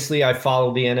 Obviously, I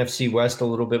follow the NFC West a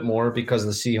little bit more because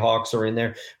the Seahawks are in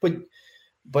there.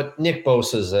 But Nick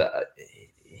Bosa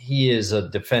he is a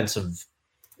defensive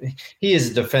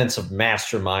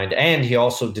mastermind, and he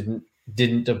also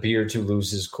didn't appear to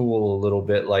lose his cool a little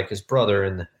bit like his brother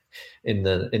in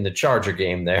the Charger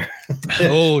game there.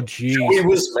 Oh, geez. Joey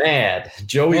was mad.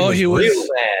 Joey was real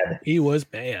mad. He was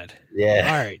mad. Yeah.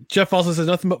 All right. Jeff also says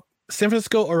nothing but San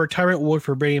Francisco or retirement would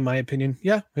for Brady, in my opinion.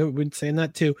 Yeah, we've been saying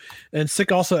that too. And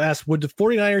Sick also asked, would the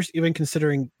 49ers even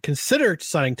consider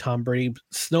signing Tom Brady?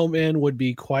 Snowman would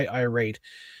be quite irate.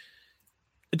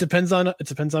 It depends on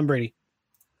Brady.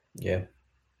 Yeah.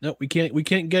 No, we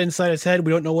can't get inside his head.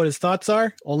 We don't know what his thoughts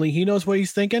are. Only he knows what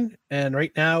he's thinking. And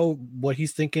right now, what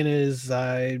he's thinking is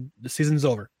the season's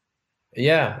over.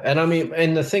 Yeah. And I mean,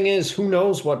 and the thing is, who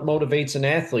knows what motivates an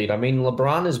athlete? I mean,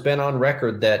 LeBron has been on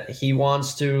record that he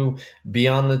wants to be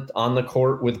on the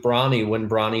court with Bronny when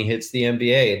Bronny hits the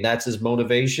NBA, and that's his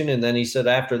motivation. And then he said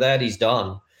after that, he's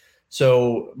done.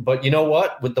 So, but you know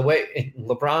what? With the way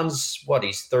LeBron's,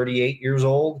 he's 38 years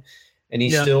old, and he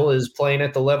still is playing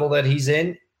at the level that he's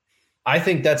in. I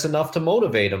think that's enough to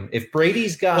motivate him. If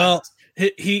Brady's got... Well,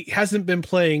 he hasn't been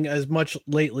playing as much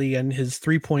lately, and his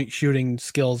three-point shooting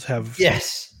skills have...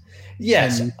 Yes.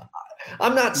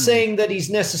 I'm not saying that he's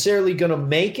necessarily going to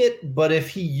make it, but if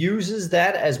he uses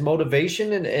that as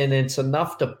motivation and it's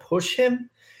enough to push him,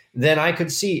 then I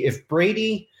could see if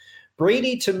Brady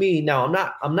to me, now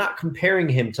I'm not comparing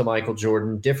him to Michael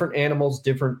Jordan, different animals,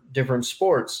 different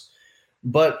sports,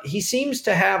 but he seems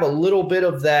to have a little bit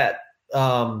of that.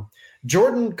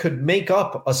 Jordan could make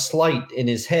up a slight in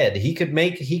his head. He could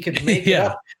make it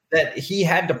up that he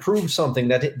had to prove something,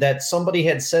 that somebody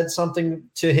had said something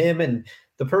to him and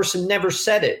the person never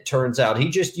said it, turns out. He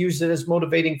just used it as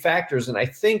motivating factors. And I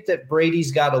think that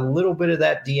Brady's got a little bit of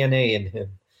that DNA in him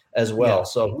as well. Yeah.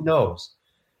 So who knows?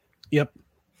 Yep.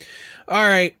 All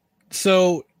right.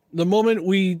 So the moment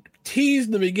we teased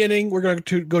in the beginning, we're going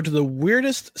to go to the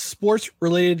weirdest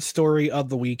sports-related story of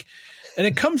the week. And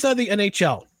it comes out of the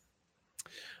NHL.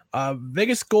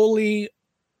 Vegas goalie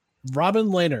Robin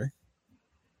Lehner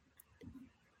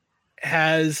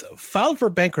has filed for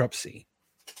bankruptcy.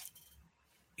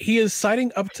 He is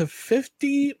citing up to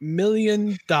 $50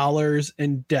 million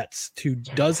in debts to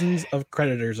dozens of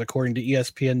creditors, according to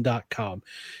ESPN.com.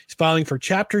 He's filing for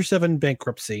Chapter 7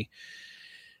 bankruptcy.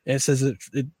 And it says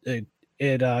it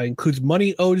includes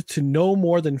money owed to no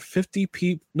fewer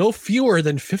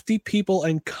than 50 people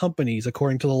and companies,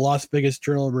 according to the Las Vegas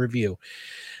Journal-Review.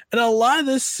 And a lot of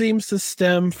this seems to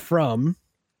stem from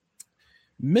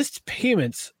missed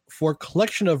payments for a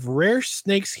collection of rare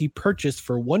snakes he purchased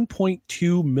for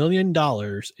 $1.2 million in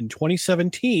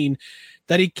 2017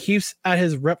 that he keeps at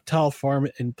his reptile farm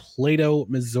in Plato,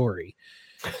 Missouri.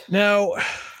 Now,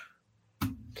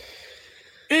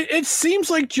 it seems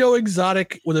like Joe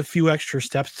Exotic with a few extra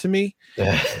steps to me.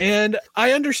 And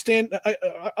I understand.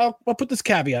 I'll put this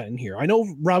caveat in here. I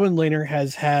know Robin Lehner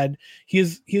has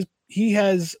he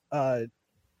has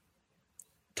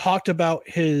talked about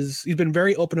he's been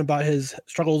very open about his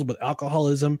struggles with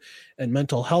alcoholism and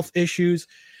mental health issues.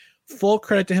 Full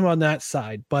credit to him on that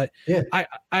side. But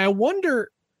I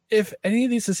wonder if any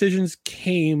of these decisions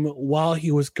came while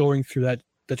he was going through that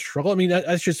struggle. I mean,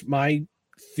 that's just my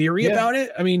theory about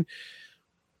it. I mean,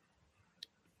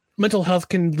 mental health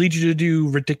can lead you to do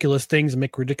ridiculous things and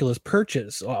make ridiculous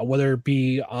purchases, whether it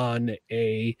be on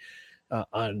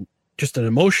on just an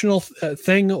emotional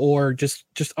thing or just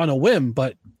on a whim.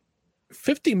 But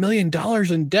 $50 million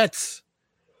in debts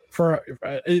for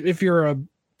if you're a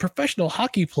professional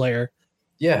hockey player,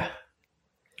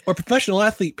 or professional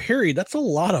athlete, period, that's a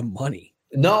lot of money.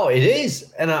 No, it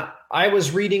is. And I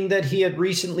was reading that he had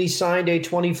recently signed a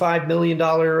 $25 million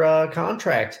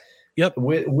contract. Yep.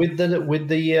 With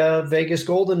the Vegas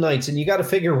Golden Knights. And you got to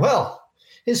figure, well,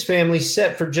 his family's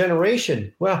set for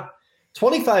generation. Well,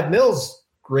 25 mil's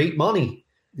great money.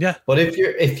 Yeah. But if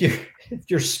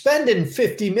you're spending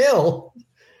 50 mil,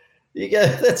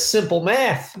 that's simple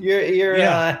math. You're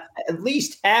at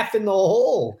least half in the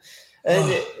hole. And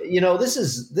this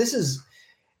is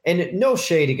and no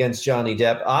shade against Johnny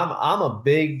Depp. I'm a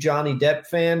big Johnny Depp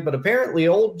fan, but apparently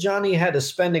old Johnny had a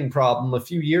spending problem a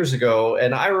few years ago.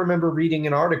 And I remember reading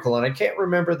an article, and I can't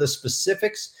remember the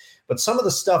specifics, but some of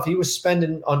the stuff he was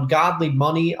spending ungodly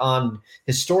money on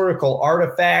historical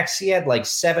artifacts. He had like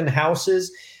 7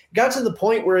 houses. Got to the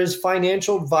point where his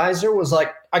financial advisor was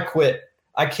like, I quit.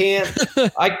 I can't.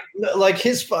 A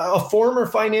former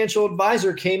financial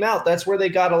advisor came out. That's where they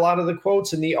got a lot of the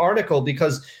quotes in the article,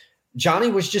 because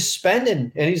Johnny was just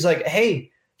spending, and he's like,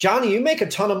 "Hey, Johnny, you make a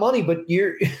ton of money, but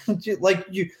you're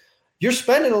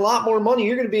spending a lot more money.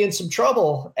 You're going to be in some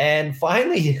trouble." And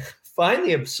finally,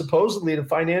 supposedly the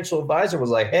financial advisor was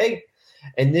like, "Hey,"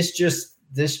 and this just,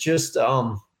 if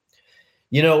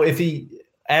he,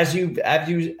 as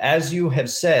you have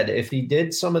said, if he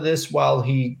did some of this while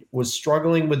he was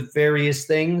struggling with various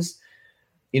things,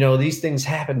 these things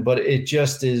happen, but it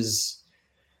just is,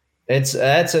 that's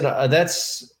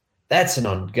an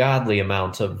ungodly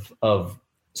amount of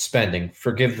spending.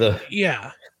 Forgive the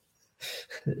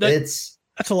that's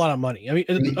a lot of money. I mean,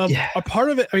 a part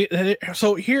of it. I mean,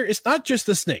 so here it's not just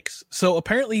the Snakes. So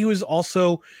apparently he was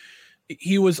also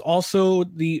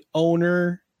the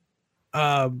owner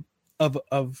of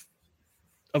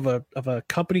a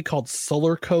company called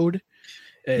Solar Code.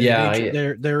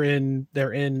 They're in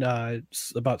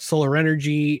about solar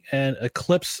energy, and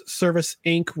Eclipse Service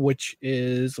Inc., which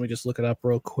is, let me just look it up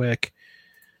real quick.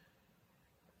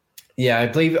 Yeah, I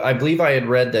believe I had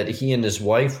read that he and his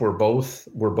wife were both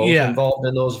involved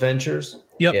in those ventures.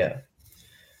 Yep.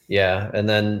 Yeah, and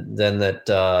then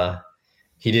that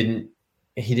he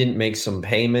didn't make some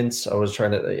payments. I was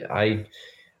trying to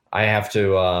I have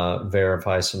to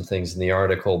verify some things in the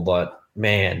article, but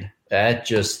man,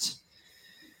 that's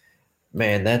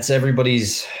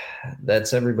everybody's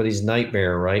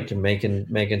nightmare, right? To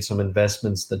making some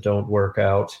investments that don't work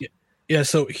out. Yeah.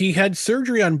 So he had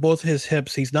surgery on both his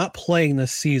hips. He's not playing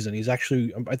this season. He's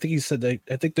actually, one of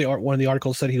the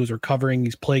articles said he was recovering.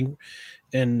 He's playing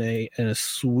in a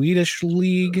Swedish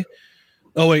league.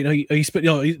 Oh wait, no, he spent,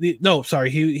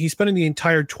 he's spending the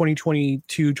entire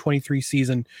 2022-23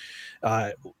 season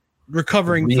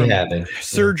recovering from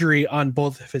surgery on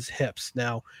both of his hips.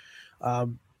 Now, that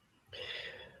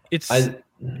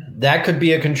could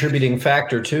be a contributing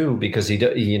factor too, because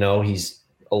he's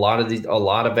a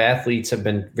lot of athletes have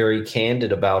been very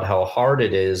candid about how hard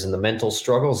it is and the mental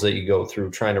struggles that you go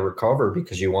through trying to recover,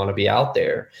 because you want to be out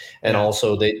there. And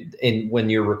also when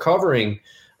you're recovering,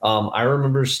 I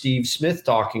remember Steve Smith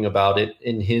talking about it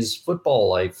in his Football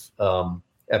Life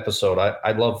episode.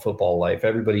 I love Football Life.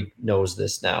 Everybody knows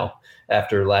this now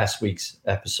after last week's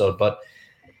episode, but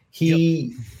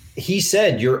he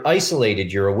said, you're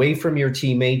isolated, you're away from your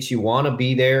teammates, you want to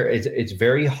be there. It's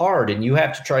very hard, and you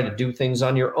have to try to do things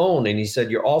on your own. And he said,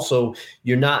 you're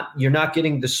not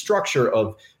getting the structure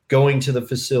of going to the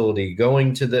facility,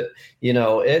 going to the,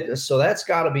 so that's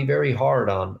got to be very hard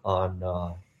on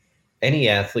any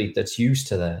athlete that's used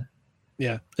to that.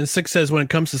 Yeah. And Six says, when it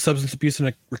comes to substance abuse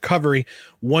and recovery,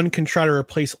 one can try to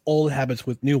replace old habits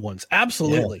with new ones.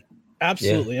 Absolutely. Yeah.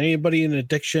 Absolutely. Yeah. Anybody in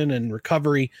addiction and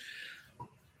recovery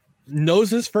knows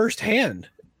this firsthand,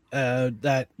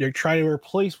 that you're trying to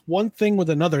replace one thing with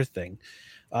another thing.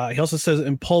 He also says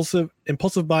impulsive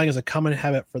buying is a common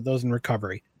habit for those in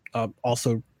recovery.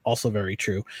 Also very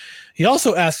true. He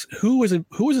also asks, who was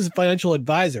his financial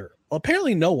advisor? Well,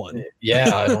 apparently no one.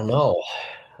 Yeah, I don't know.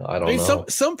 I know.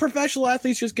 Some professional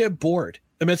athletes just get bored.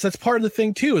 I mean, that's part of the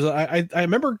thing too. Is I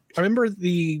remember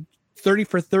the 30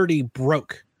 for 30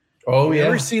 broke Oh, yeah.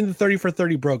 Ever seen the 30 for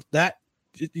 30 broke? That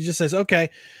he just says, okay,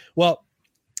 well,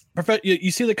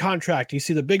 you see the contract, you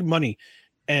see the big money,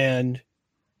 and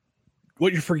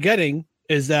what you're forgetting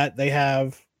is that they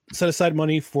have set aside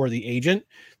money for the agent,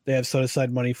 they have set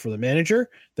aside money for the manager,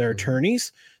 their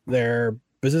attorneys, their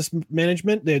business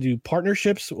management, they do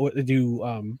partnerships, they do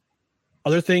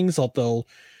other things, although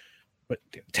but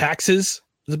taxes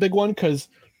is a big one because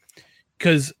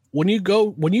when you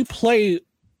go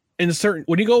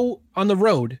on the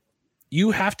road,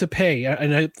 you have to pay.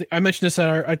 And I mentioned this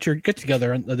at your get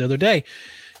together the other day.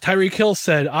 Tyreek Hill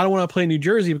said, I don't want to play in New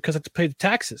Jersey because I have to pay the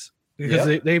taxes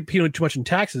because they pay too much in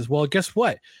taxes. Well, guess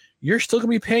what? You're still going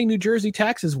to be paying New Jersey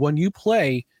taxes when you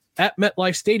play at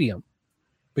MetLife Stadium,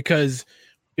 because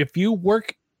if you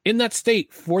work in that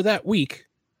state for that week,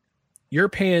 you're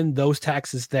paying those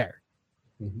taxes there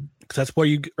because that's where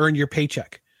you earn your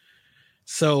paycheck.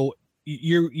 So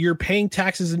you're paying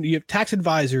taxes, and you have tax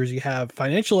advisors, you have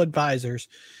financial advisors,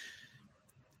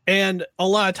 and a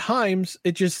lot of times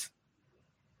they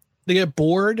get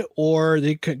bored or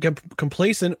they get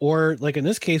complacent, or like in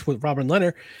this case with Robin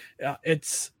Leonard,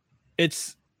 it's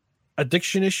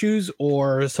addiction issues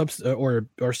or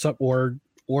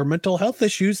mental health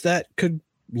issues that could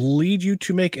lead you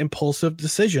to make impulsive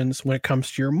decisions when it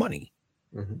comes to your money.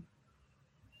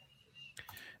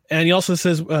 And he also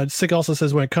says, Sick also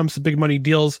says, when it comes to big money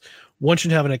deals, one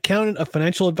should have an accountant, a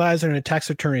financial advisor, and a tax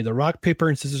attorney. The rock, paper,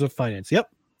 and scissors of finance. Yep.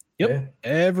 Yeah.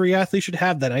 Every athlete should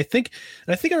have that. And I think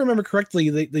I remember correctly,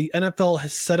 the NFL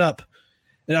has set up,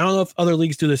 and I don't know if other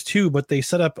leagues do this too, but they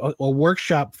set up a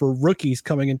workshop for rookies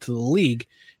coming into the league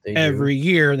every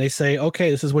year. And they say,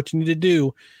 okay, this is what you need to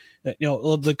do.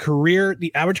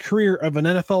 The average career of an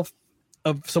NFL,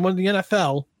 of someone in the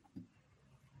NFL,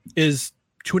 is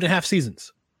 2.5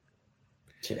 seasons.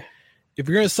 Yeah. If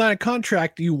you're going to sign a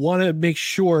contract, you want to make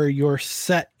sure you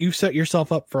set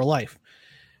yourself up for life.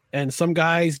 And some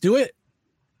guys do it,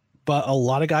 but a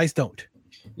lot of guys don't.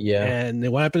 Yeah. And they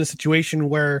wind up in a situation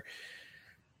where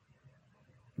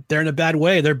they're in a bad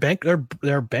way. They're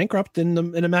bankrupt in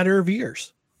a matter of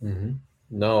years.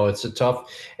 No, it's a tough.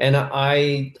 And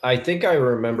I think I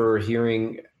remember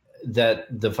hearing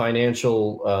that the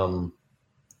financial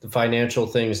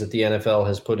things that the NFL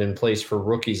has put in place for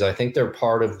rookies, I think they're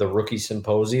part of the rookie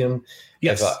symposium,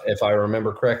 if I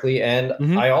remember correctly. And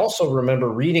I also remember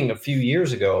reading a few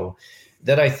years ago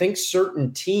that I think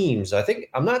certain teams,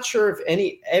 I'm not sure if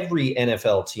every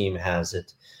NFL team has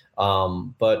it,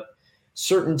 but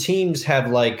certain teams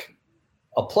have like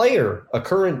a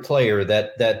current player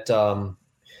that the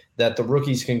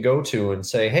rookies can go to and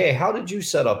say, hey, how did you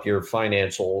set up your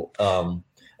financial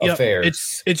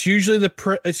affairs? It's usually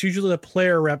the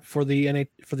player rep for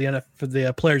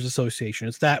the Players Association.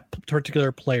 It's that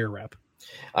particular player rep.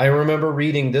 I remember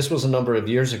reading, this was a number of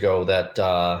years ago, that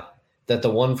the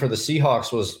one for the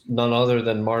Seahawks was none other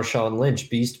than Marshawn Lynch,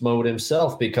 beast mode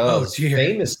himself, because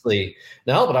famously,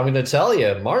 no, but I'm going to tell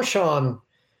you,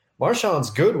 Marshawn's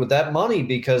good with that money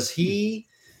because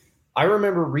I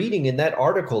remember reading in that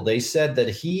article, they said that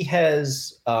he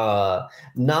has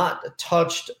not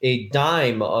touched a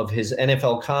dime of his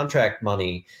NFL contract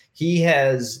money. He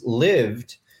has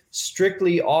lived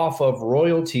strictly off of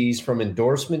royalties from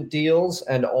endorsement deals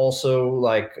and also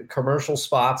like commercial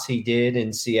spots he did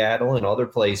in Seattle and other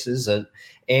places.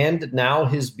 And now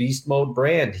his beast mode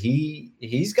brand,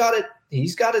 he's got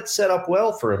it set up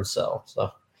well for himself. So.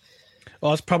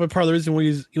 Well, that's probably part of the reason why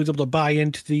he was able to buy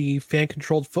into the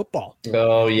fan-controlled football.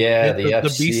 Oh, yeah, the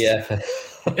FCF.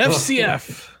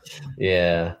 FCF.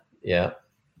 Yeah.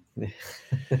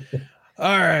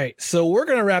 All right, so we're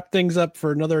going to wrap things up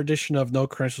for another edition of No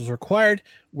Credentials Required.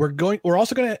 We're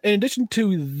also going to, in addition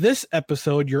to this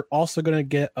episode, you're also going to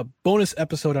get a bonus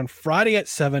episode on Friday at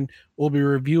 7. We'll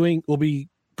be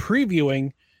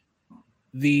previewing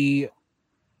the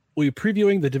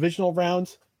divisional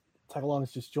rounds. Tagalong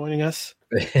is just joining us.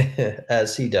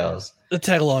 As he does. The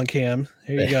Tagalong cam.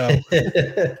 Here you go.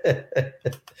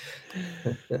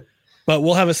 But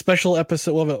we'll have a special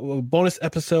episode. We'll have a bonus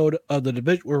episode of the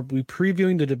division. We'll be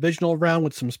previewing the divisional round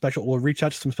with some special. We'll reach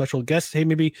out to some special guests. Hey,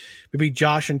 maybe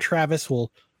Josh and Travis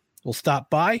will stop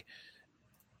by.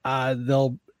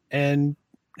 They'll and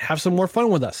have some more fun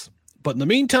with us. But in the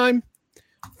meantime,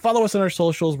 follow us on our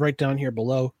socials right down here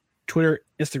below. Twitter,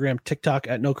 Instagram, TikTok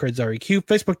at NoCredsREQ,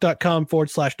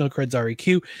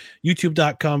 Facebook.com/NoCredsREQ,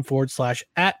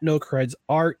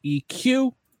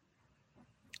 YouTube.com/@NoCredsREQ.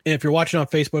 And if you're watching on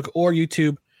Facebook or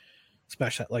YouTube,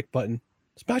 smash that like button.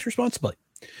 Smash responsibly.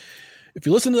 If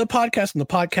you listen to the podcast on the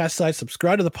podcast side,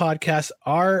 subscribe to the podcast.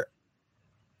 Our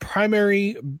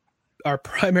primary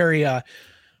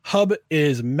hub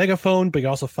is Megaphone, but you can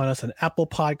also find us on Apple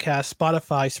Podcasts,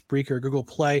 Spotify, Spreaker, Google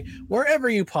Play, wherever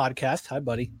you podcast. Hi,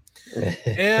 buddy.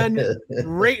 And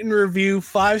rate and review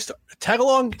 5-star.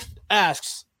 Tagalong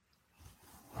asks.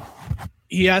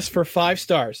 He asked for 5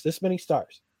 stars. This many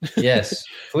stars. Yes,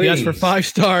 please. He asked for 5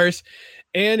 stars.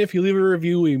 And if you leave a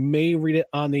review, we may read it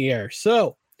on the air.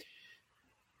 So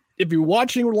if you're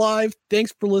watching live,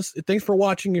 thanks for listening. Thanks for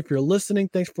watching. If you're listening,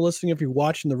 thanks for listening. If you're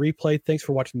watching the replay, thanks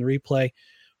for watching the replay.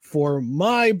 For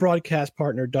my broadcast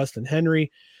partner, Dustin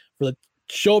Henry, for the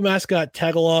show mascot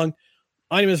Tagalong,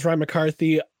 my name is Ryan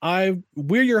McCarthy.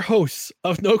 We're your hosts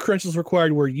of No Credentials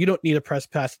Required, where you don't need a press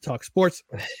pass to talk sports.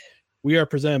 We are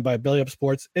presented by Belly Up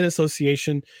Sports in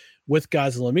association with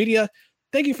Godzilla Media.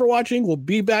 Thank you for watching. We'll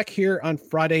be back here on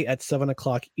Friday at 7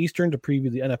 o'clock Eastern to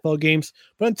preview the NFL games.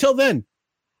 But until then,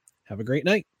 have a great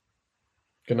night.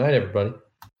 Good night, everybody.